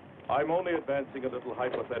 I'm only advancing a little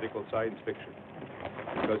hypothetical science fiction.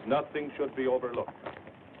 Because nothing should be overlooked.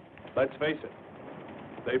 Let's face it.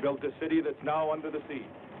 They built a city that's now under the sea.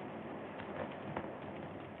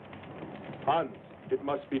 Hans, it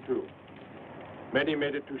must be true. Many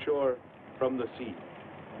made it to shore from the sea.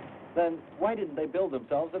 Then why didn't they build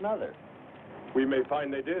themselves another? We may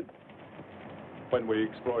find they did when we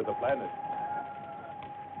explore the planet.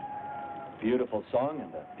 Beautiful song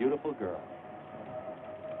and a beautiful girl.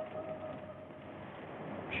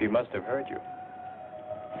 She must have heard you.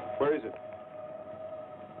 Where is it?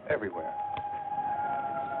 Everywhere.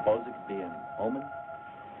 Suppose it could be an omen?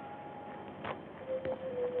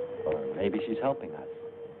 Or maybe she's helping us.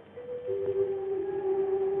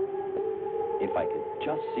 If I could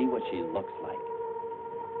just see what she looks like.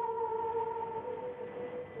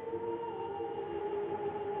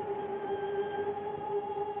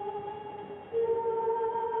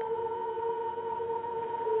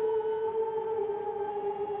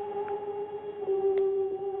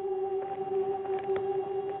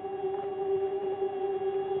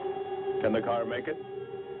 Can the car make it?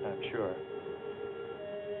 I'm sure.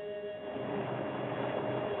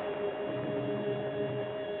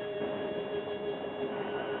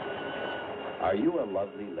 Are you a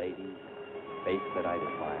lovely lady, face that I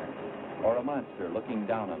admire, or a monster looking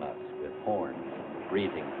down on us with horns,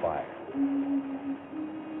 breathing fire?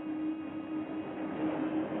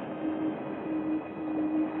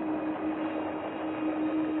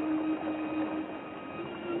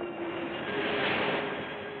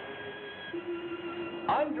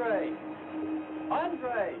 Andre!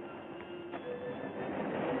 Andre!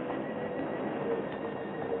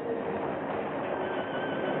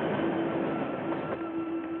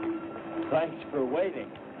 Thanks for waiting.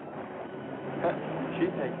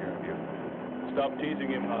 She'd take care of you. Stop teasing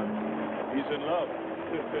him, Hans. He's in love.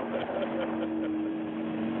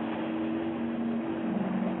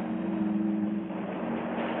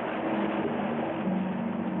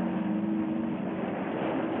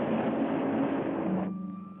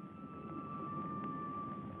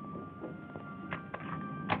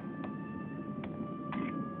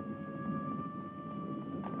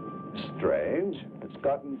 Strange. It's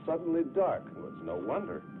gotten suddenly dark. Well, it's no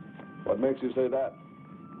wonder. What makes you say that?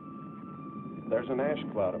 There's an ash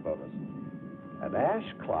cloud above us. An ash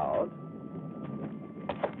cloud?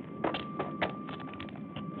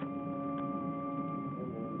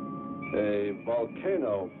 A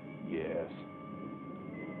volcano. Yes.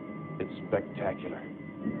 It's spectacular.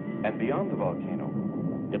 And beyond the volcano,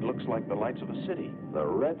 it looks like the lights of a city. The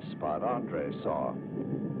red spot Andre saw.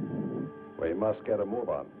 We must get a move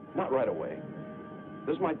on. Not right away.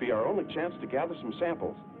 This might be our only chance to gather some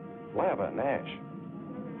samples, lava and ash,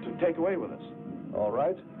 to take away with us. All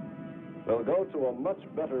right. We'll go to a much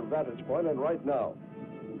better vantage point, and right now.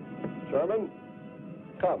 Sherman,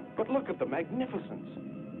 come. But look at the magnificence.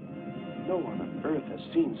 No one on Earth has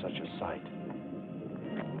seen such a sight.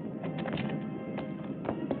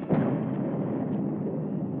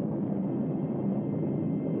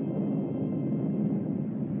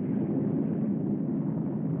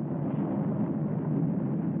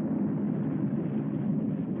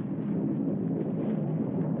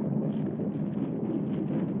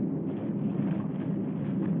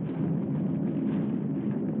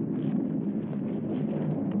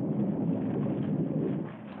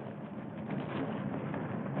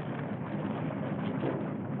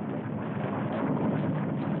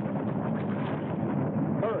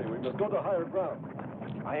 Go to higher ground.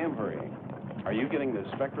 I am hurrying. Are you getting the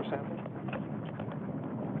spectra sample?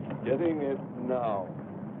 Getting it now.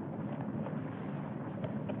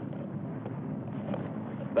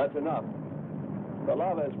 That's enough. The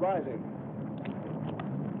lava is rising.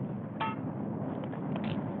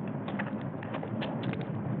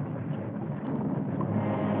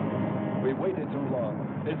 We waited too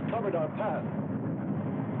long. It's covered our path.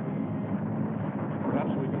 Perhaps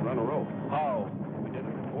we can run a rope. How? We did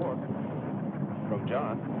it before. From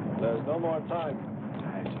John. There's no more time.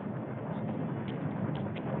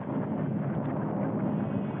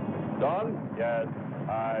 Don? Yes,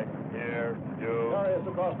 I hear you. Carry us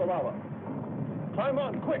across the lava. Climb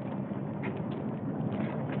on, quick!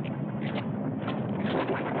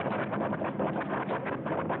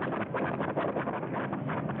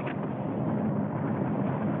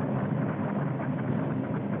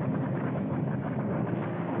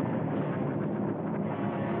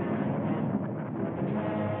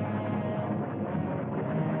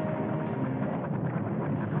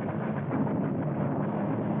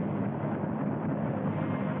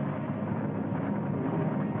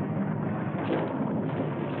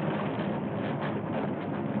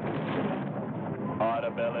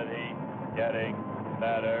 Audibility getting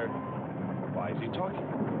better. Why is he talking?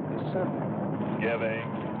 It's simple. Giving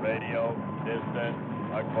radio distance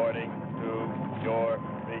according to your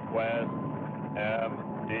request. Am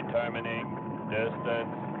determining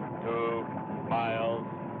distance 2 miles.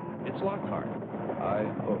 It's Lockhart. I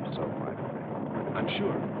hope so, my friend. I'm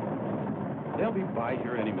sure. They'll be by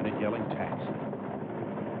here any minute yelling taxi.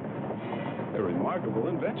 A remarkable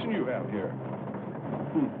invention you have here.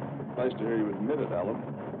 Nice to hear you admit it, Alan.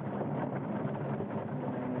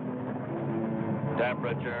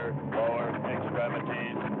 Temperature, lower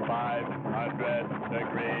extremities, 500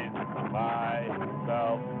 degrees. My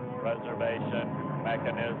self-preservation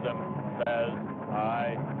mechanism says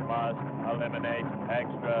I must eliminate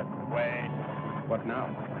extra weight. What now?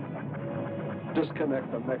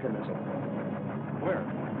 Disconnect the mechanism. Where?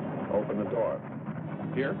 Open the door.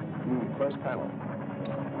 Here? First panel.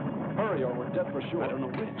 Hurry or we're dead for sure. I don't know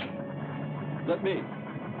which. Let me.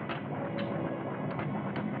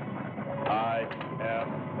 I am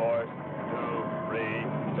forced to free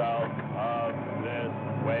self of this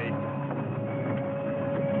weight.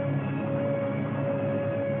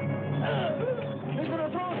 He's gonna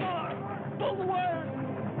throw us off! Pull the wire!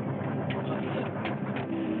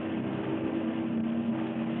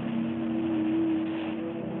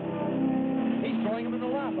 He's throwing him in the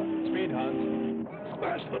lava. Speed, Hans.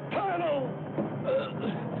 Smash the panel!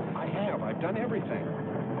 I have. I've done everything.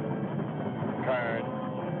 Turn.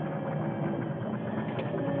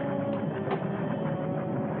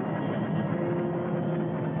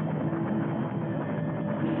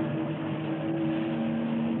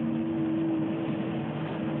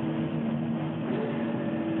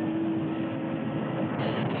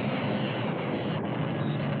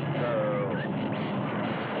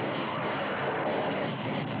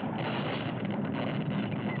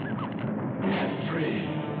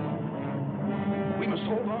 We must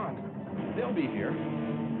hold on. They'll be here.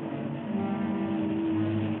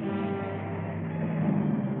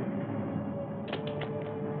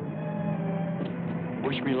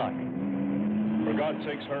 Wish me luck. For God's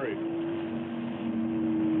sakes, hurry.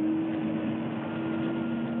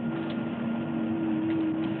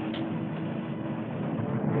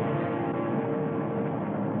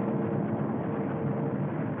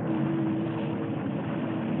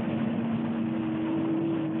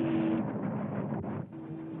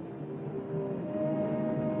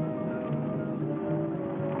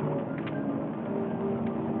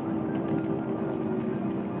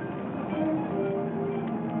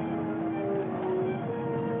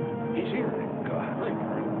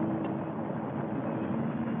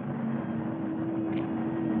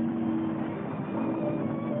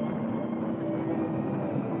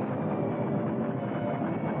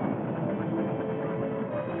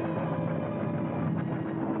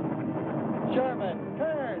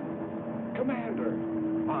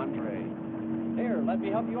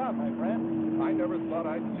 help you out, my friend. I never thought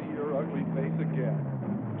I'd see your ugly face again.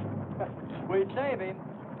 We save him,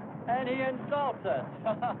 and he insults us.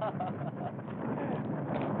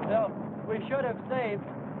 So, we should have saved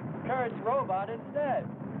Kurt's robot instead.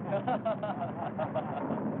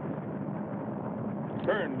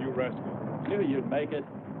 Turn, you rascal. Knew you'd make it.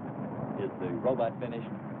 Is the robot finished?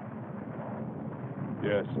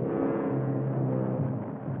 Yes.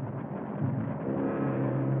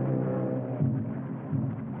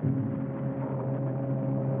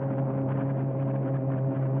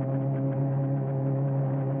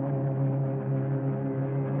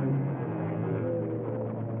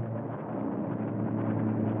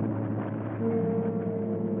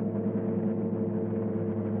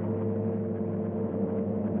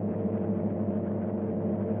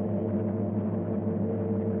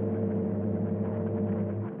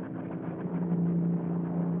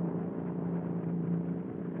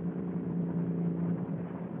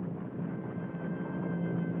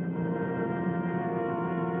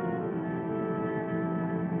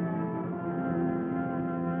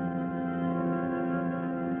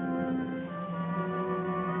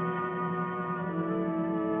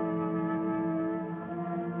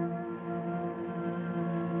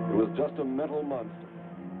 Just a mental monster.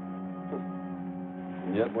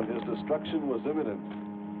 And yet when his destruction was imminent,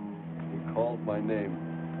 he called my name.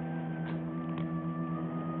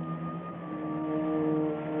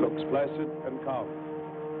 Looks placid and calm.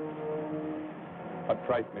 But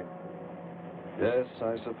frightening. Yes,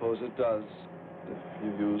 I suppose it does, if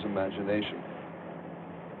you use imagination.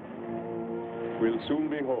 We'll soon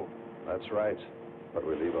be home. That's right, but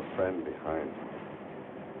we leave a friend behind.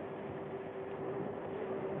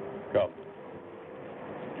 Come.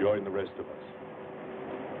 Join the rest of us.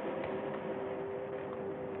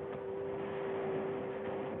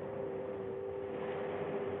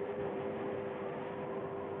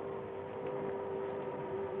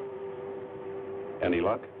 Any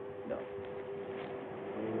luck? No.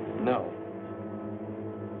 No.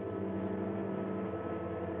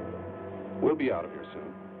 We'll be out of here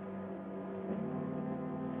soon.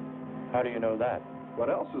 How do you know that? What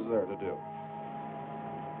else is there to do?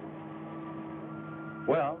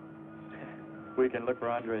 Well, we can look for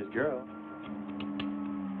Andre's girl.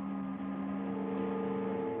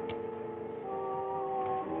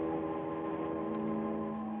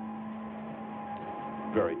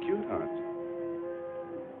 Very cute, Hans.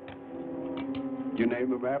 You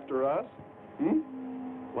named them after us?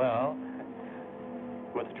 Well,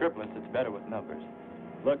 with triplets, it's better with numbers.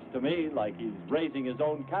 Looks to me like he's raising his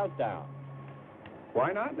own countdown.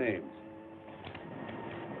 Why not names?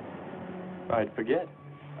 I'd forget.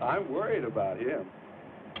 I'm worried about him.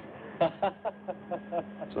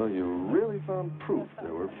 So you really found proof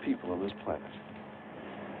there were people on this planet?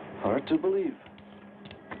 Hard to believe.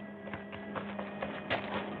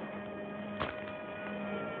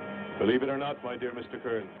 Believe it or not, my dear Mr.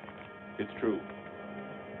 Kern, it's true.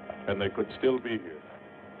 And they could still be here.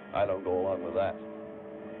 I don't go along with that.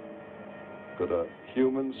 Could a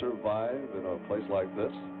human survive in a place like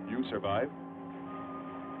this? You survive.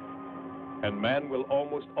 And man will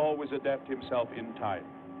almost always adapt himself in time.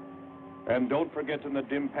 And don't forget, in the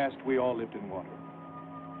dim past, we all lived in water.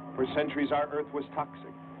 For centuries, our Earth was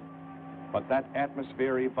toxic. But that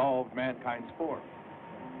atmosphere evolved mankind's form.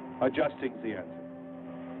 Adjusting's the answer.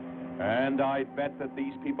 And I'd bet that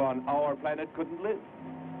these people on our planet couldn't live.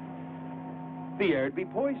 The air'd be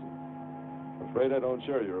poisoned. Afraid I don't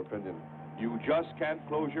share your opinion. You just can't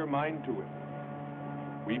close your mind to it.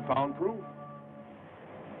 We found proof.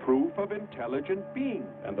 Proof of intelligent beings.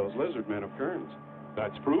 And those lizard men of Kern's.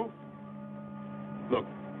 That's proof. Look,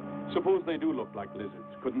 suppose they do look like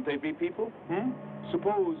lizards. Couldn't they be people?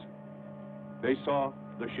 Suppose they saw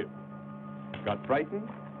the ship, got frightened,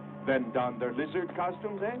 then donned their lizard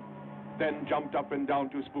costumes, then jumped up and down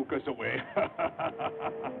to spook us away.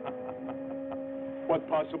 What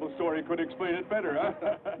possible story could explain it better,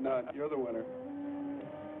 huh? None. You're the winner.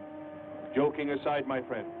 Joking aside, my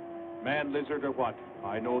friend, man, lizard, or what,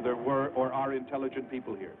 I know there were or are intelligent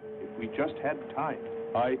people here. If we just had time,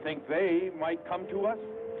 I think they might come to us.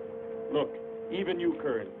 Look, even you,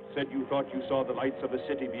 Kern, said you thought you saw the lights of a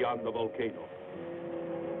city beyond the volcano.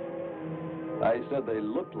 I said they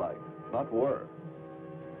looked like, not were.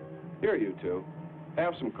 Here, you two.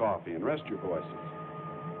 Have some coffee and rest your voices.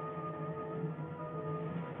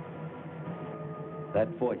 That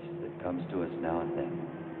voice that comes to us now and then,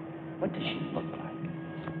 what does she look like?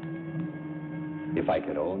 If I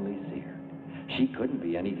could only see her. She couldn't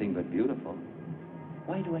be anything but beautiful.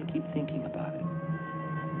 Why do I keep thinking about it?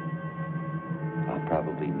 I'll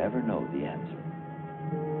probably never know the answer.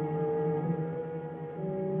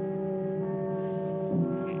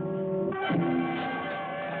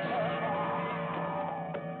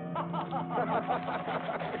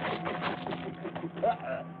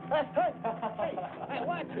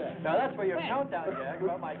 your countdown, Jack,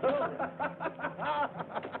 about my children.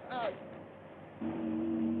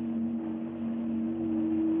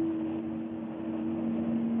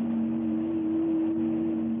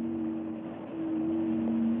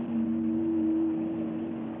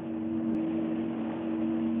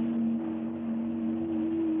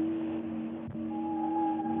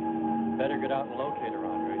 Better get out and locate her,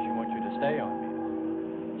 Andre. She wants you to stay on me.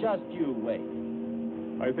 Just you wait.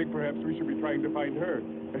 I think perhaps we should be trying to find her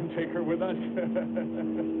and take her with us. I'd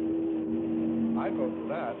vote for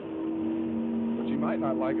that. But she might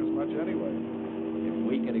not like us much anyway. If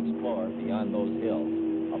we could explore beyond those hills,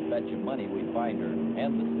 I'll bet you money we'd find her and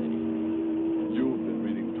the city. You've been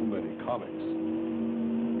reading too many comics.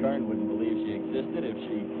 Kern wouldn't believe she existed if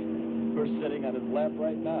she were sitting on his lap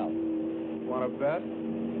right now. Want to bet?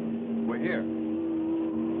 We're here.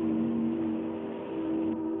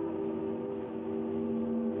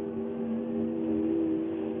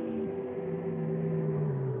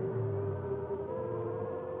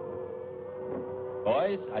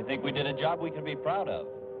 Boys, I think we did a job we can be proud of.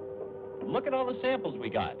 Look at all the samples we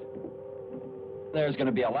got. There's going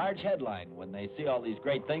to be a large headline when they see all these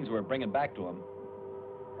great things we're bringing back to them.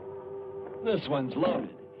 This one's loaded,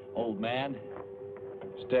 old man.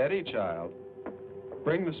 Steady, child.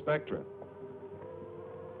 Bring the spectra.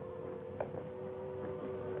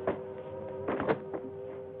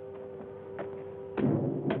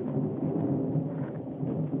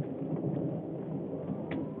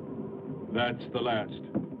 That's the last.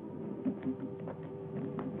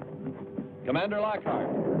 Commander Lockhart,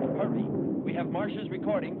 hurry. We have Marcia's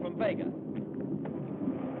recording from Vega.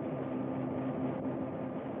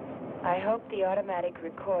 I hope the automatic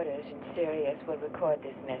recorders in Sirius will record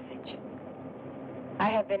this message. I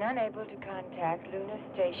have been unable to contact Lunar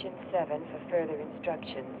Station 7 for further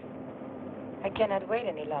instructions. I cannot wait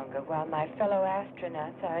any longer while my fellow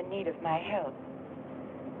astronauts are in need of my help.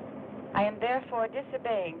 I am therefore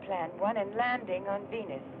disobeying Plan 1 and landing on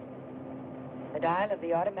Venus. The dial of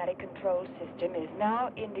the automatic control system is now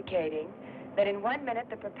indicating that in 1 minute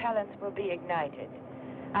the propellants will be ignited.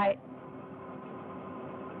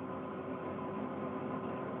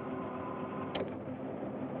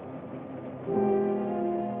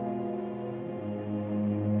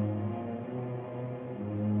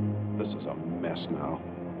 This is a mess now.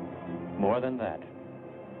 More than that.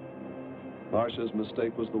 Marcia's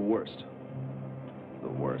mistake was the worst. The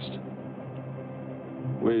worst.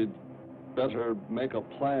 We'd better make a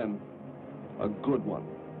plan, a good one.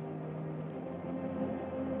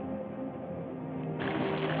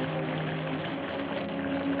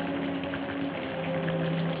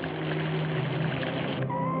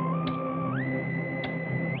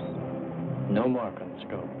 No mark on the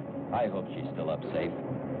scope. I hope she's still up safe.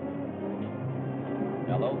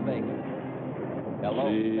 Hello, Vega. Hello,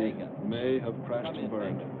 She Vega. may have crashed Come and in,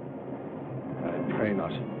 burned. Vega. I pray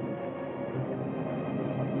not.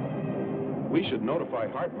 We should notify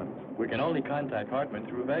Hartman. We can only contact Hartman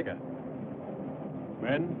through Vega.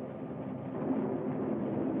 Men,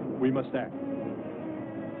 we must act.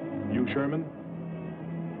 You, Sherman,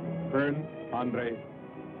 Kern, Andre,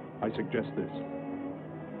 I suggest this.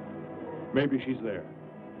 Maybe she's there.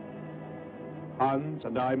 Hans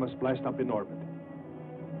and I must blast up in orbit.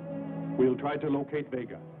 We'll try to locate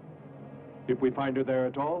Vega. If we find her there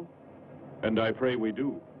at all, and I pray we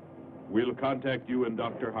do, we'll contact you and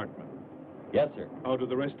Dr. Hartman. Yes, sir. How do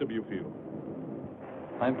the rest of you feel?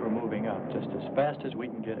 I'm for moving up just as fast as we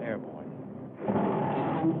can get airborne.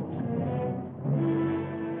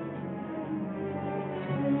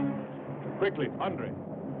 Quickly, Andre.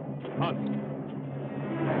 Hans.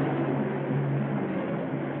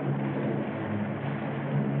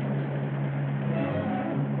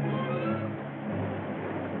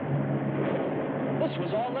 This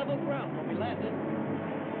was all level ground when we landed.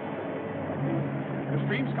 The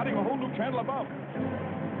stream's cutting a whole new channel above.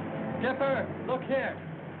 Skipper, look here.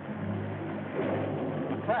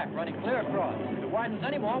 A crack running clear across. If it widens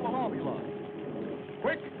any more, we'll all be lost.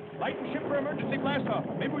 Quick, lighten ship for emergency blast-off.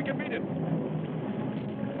 Maybe we can beat it.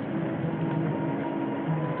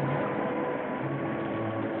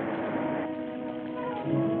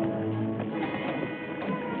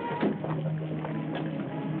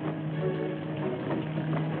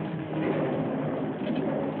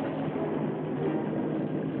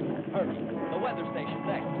 Hurry. The weather station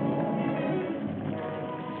next.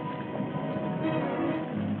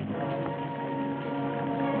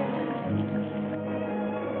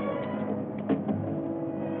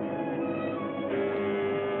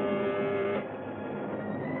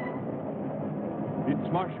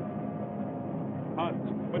 It's Marcia. Hans,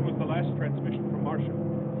 when was the last transmission from Marcia?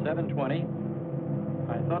 7:20.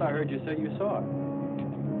 I thought I heard you say you saw her.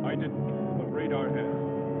 I didn't, but radar has.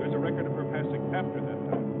 There's a record of her passing after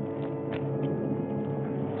that time.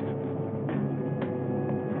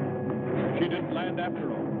 She didn't land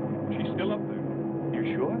after all. She's still up there.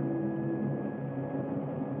 You sure?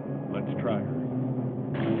 Let's try her.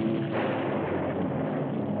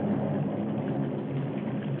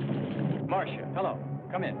 Marcia, hello.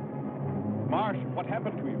 Come in. Marsh, what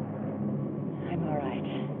happened to you? I'm all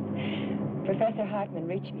right. Professor Hartman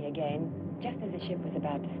reached me again just as the ship was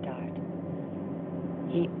about to start.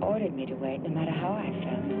 He ordered me to wait no matter how I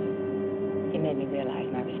felt. He made me realize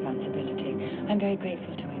my responsibility. I'm very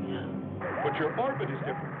grateful to him now. But your orbit is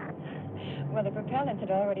different. Well, the propellants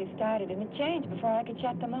had already started, and it changed before I could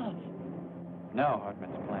shut them off. Now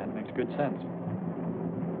Hartman's plan makes good sense.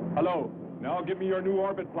 Hello. Now give me your new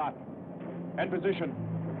orbit plot. And position.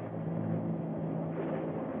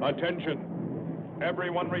 Attention.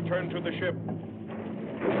 Everyone return to the ship.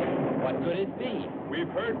 What could it be? We've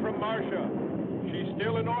heard from Marcia. She's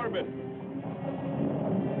still in orbit.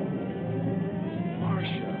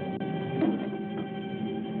 Marcia.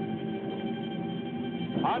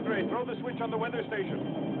 Andre, throw the switch on the weather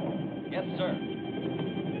station. Yes, sir.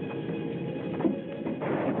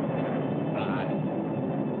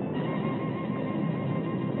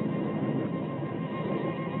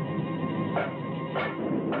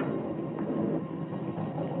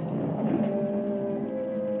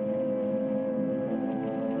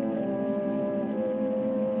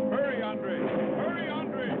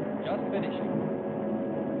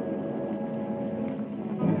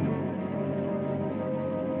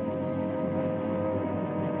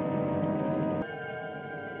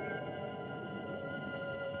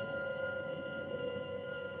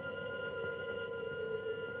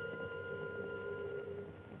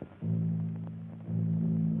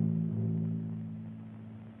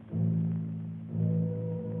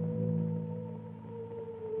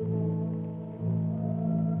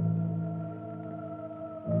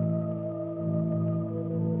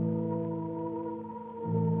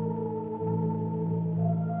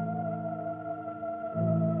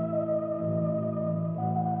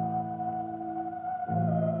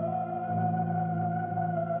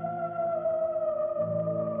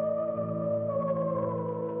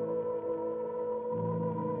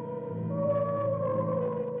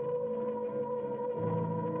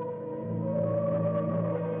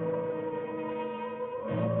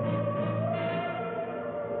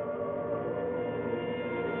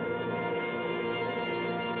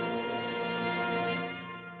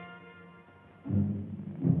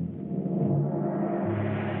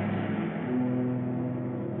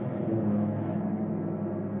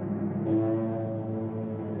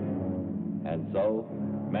 And so,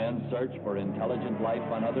 man's search for intelligent life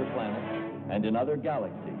on other planets and in other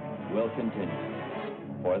galaxies will continue.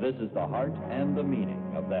 For this is the heart and the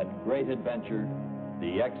meaning of that great adventure,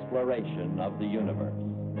 the exploration of the universe.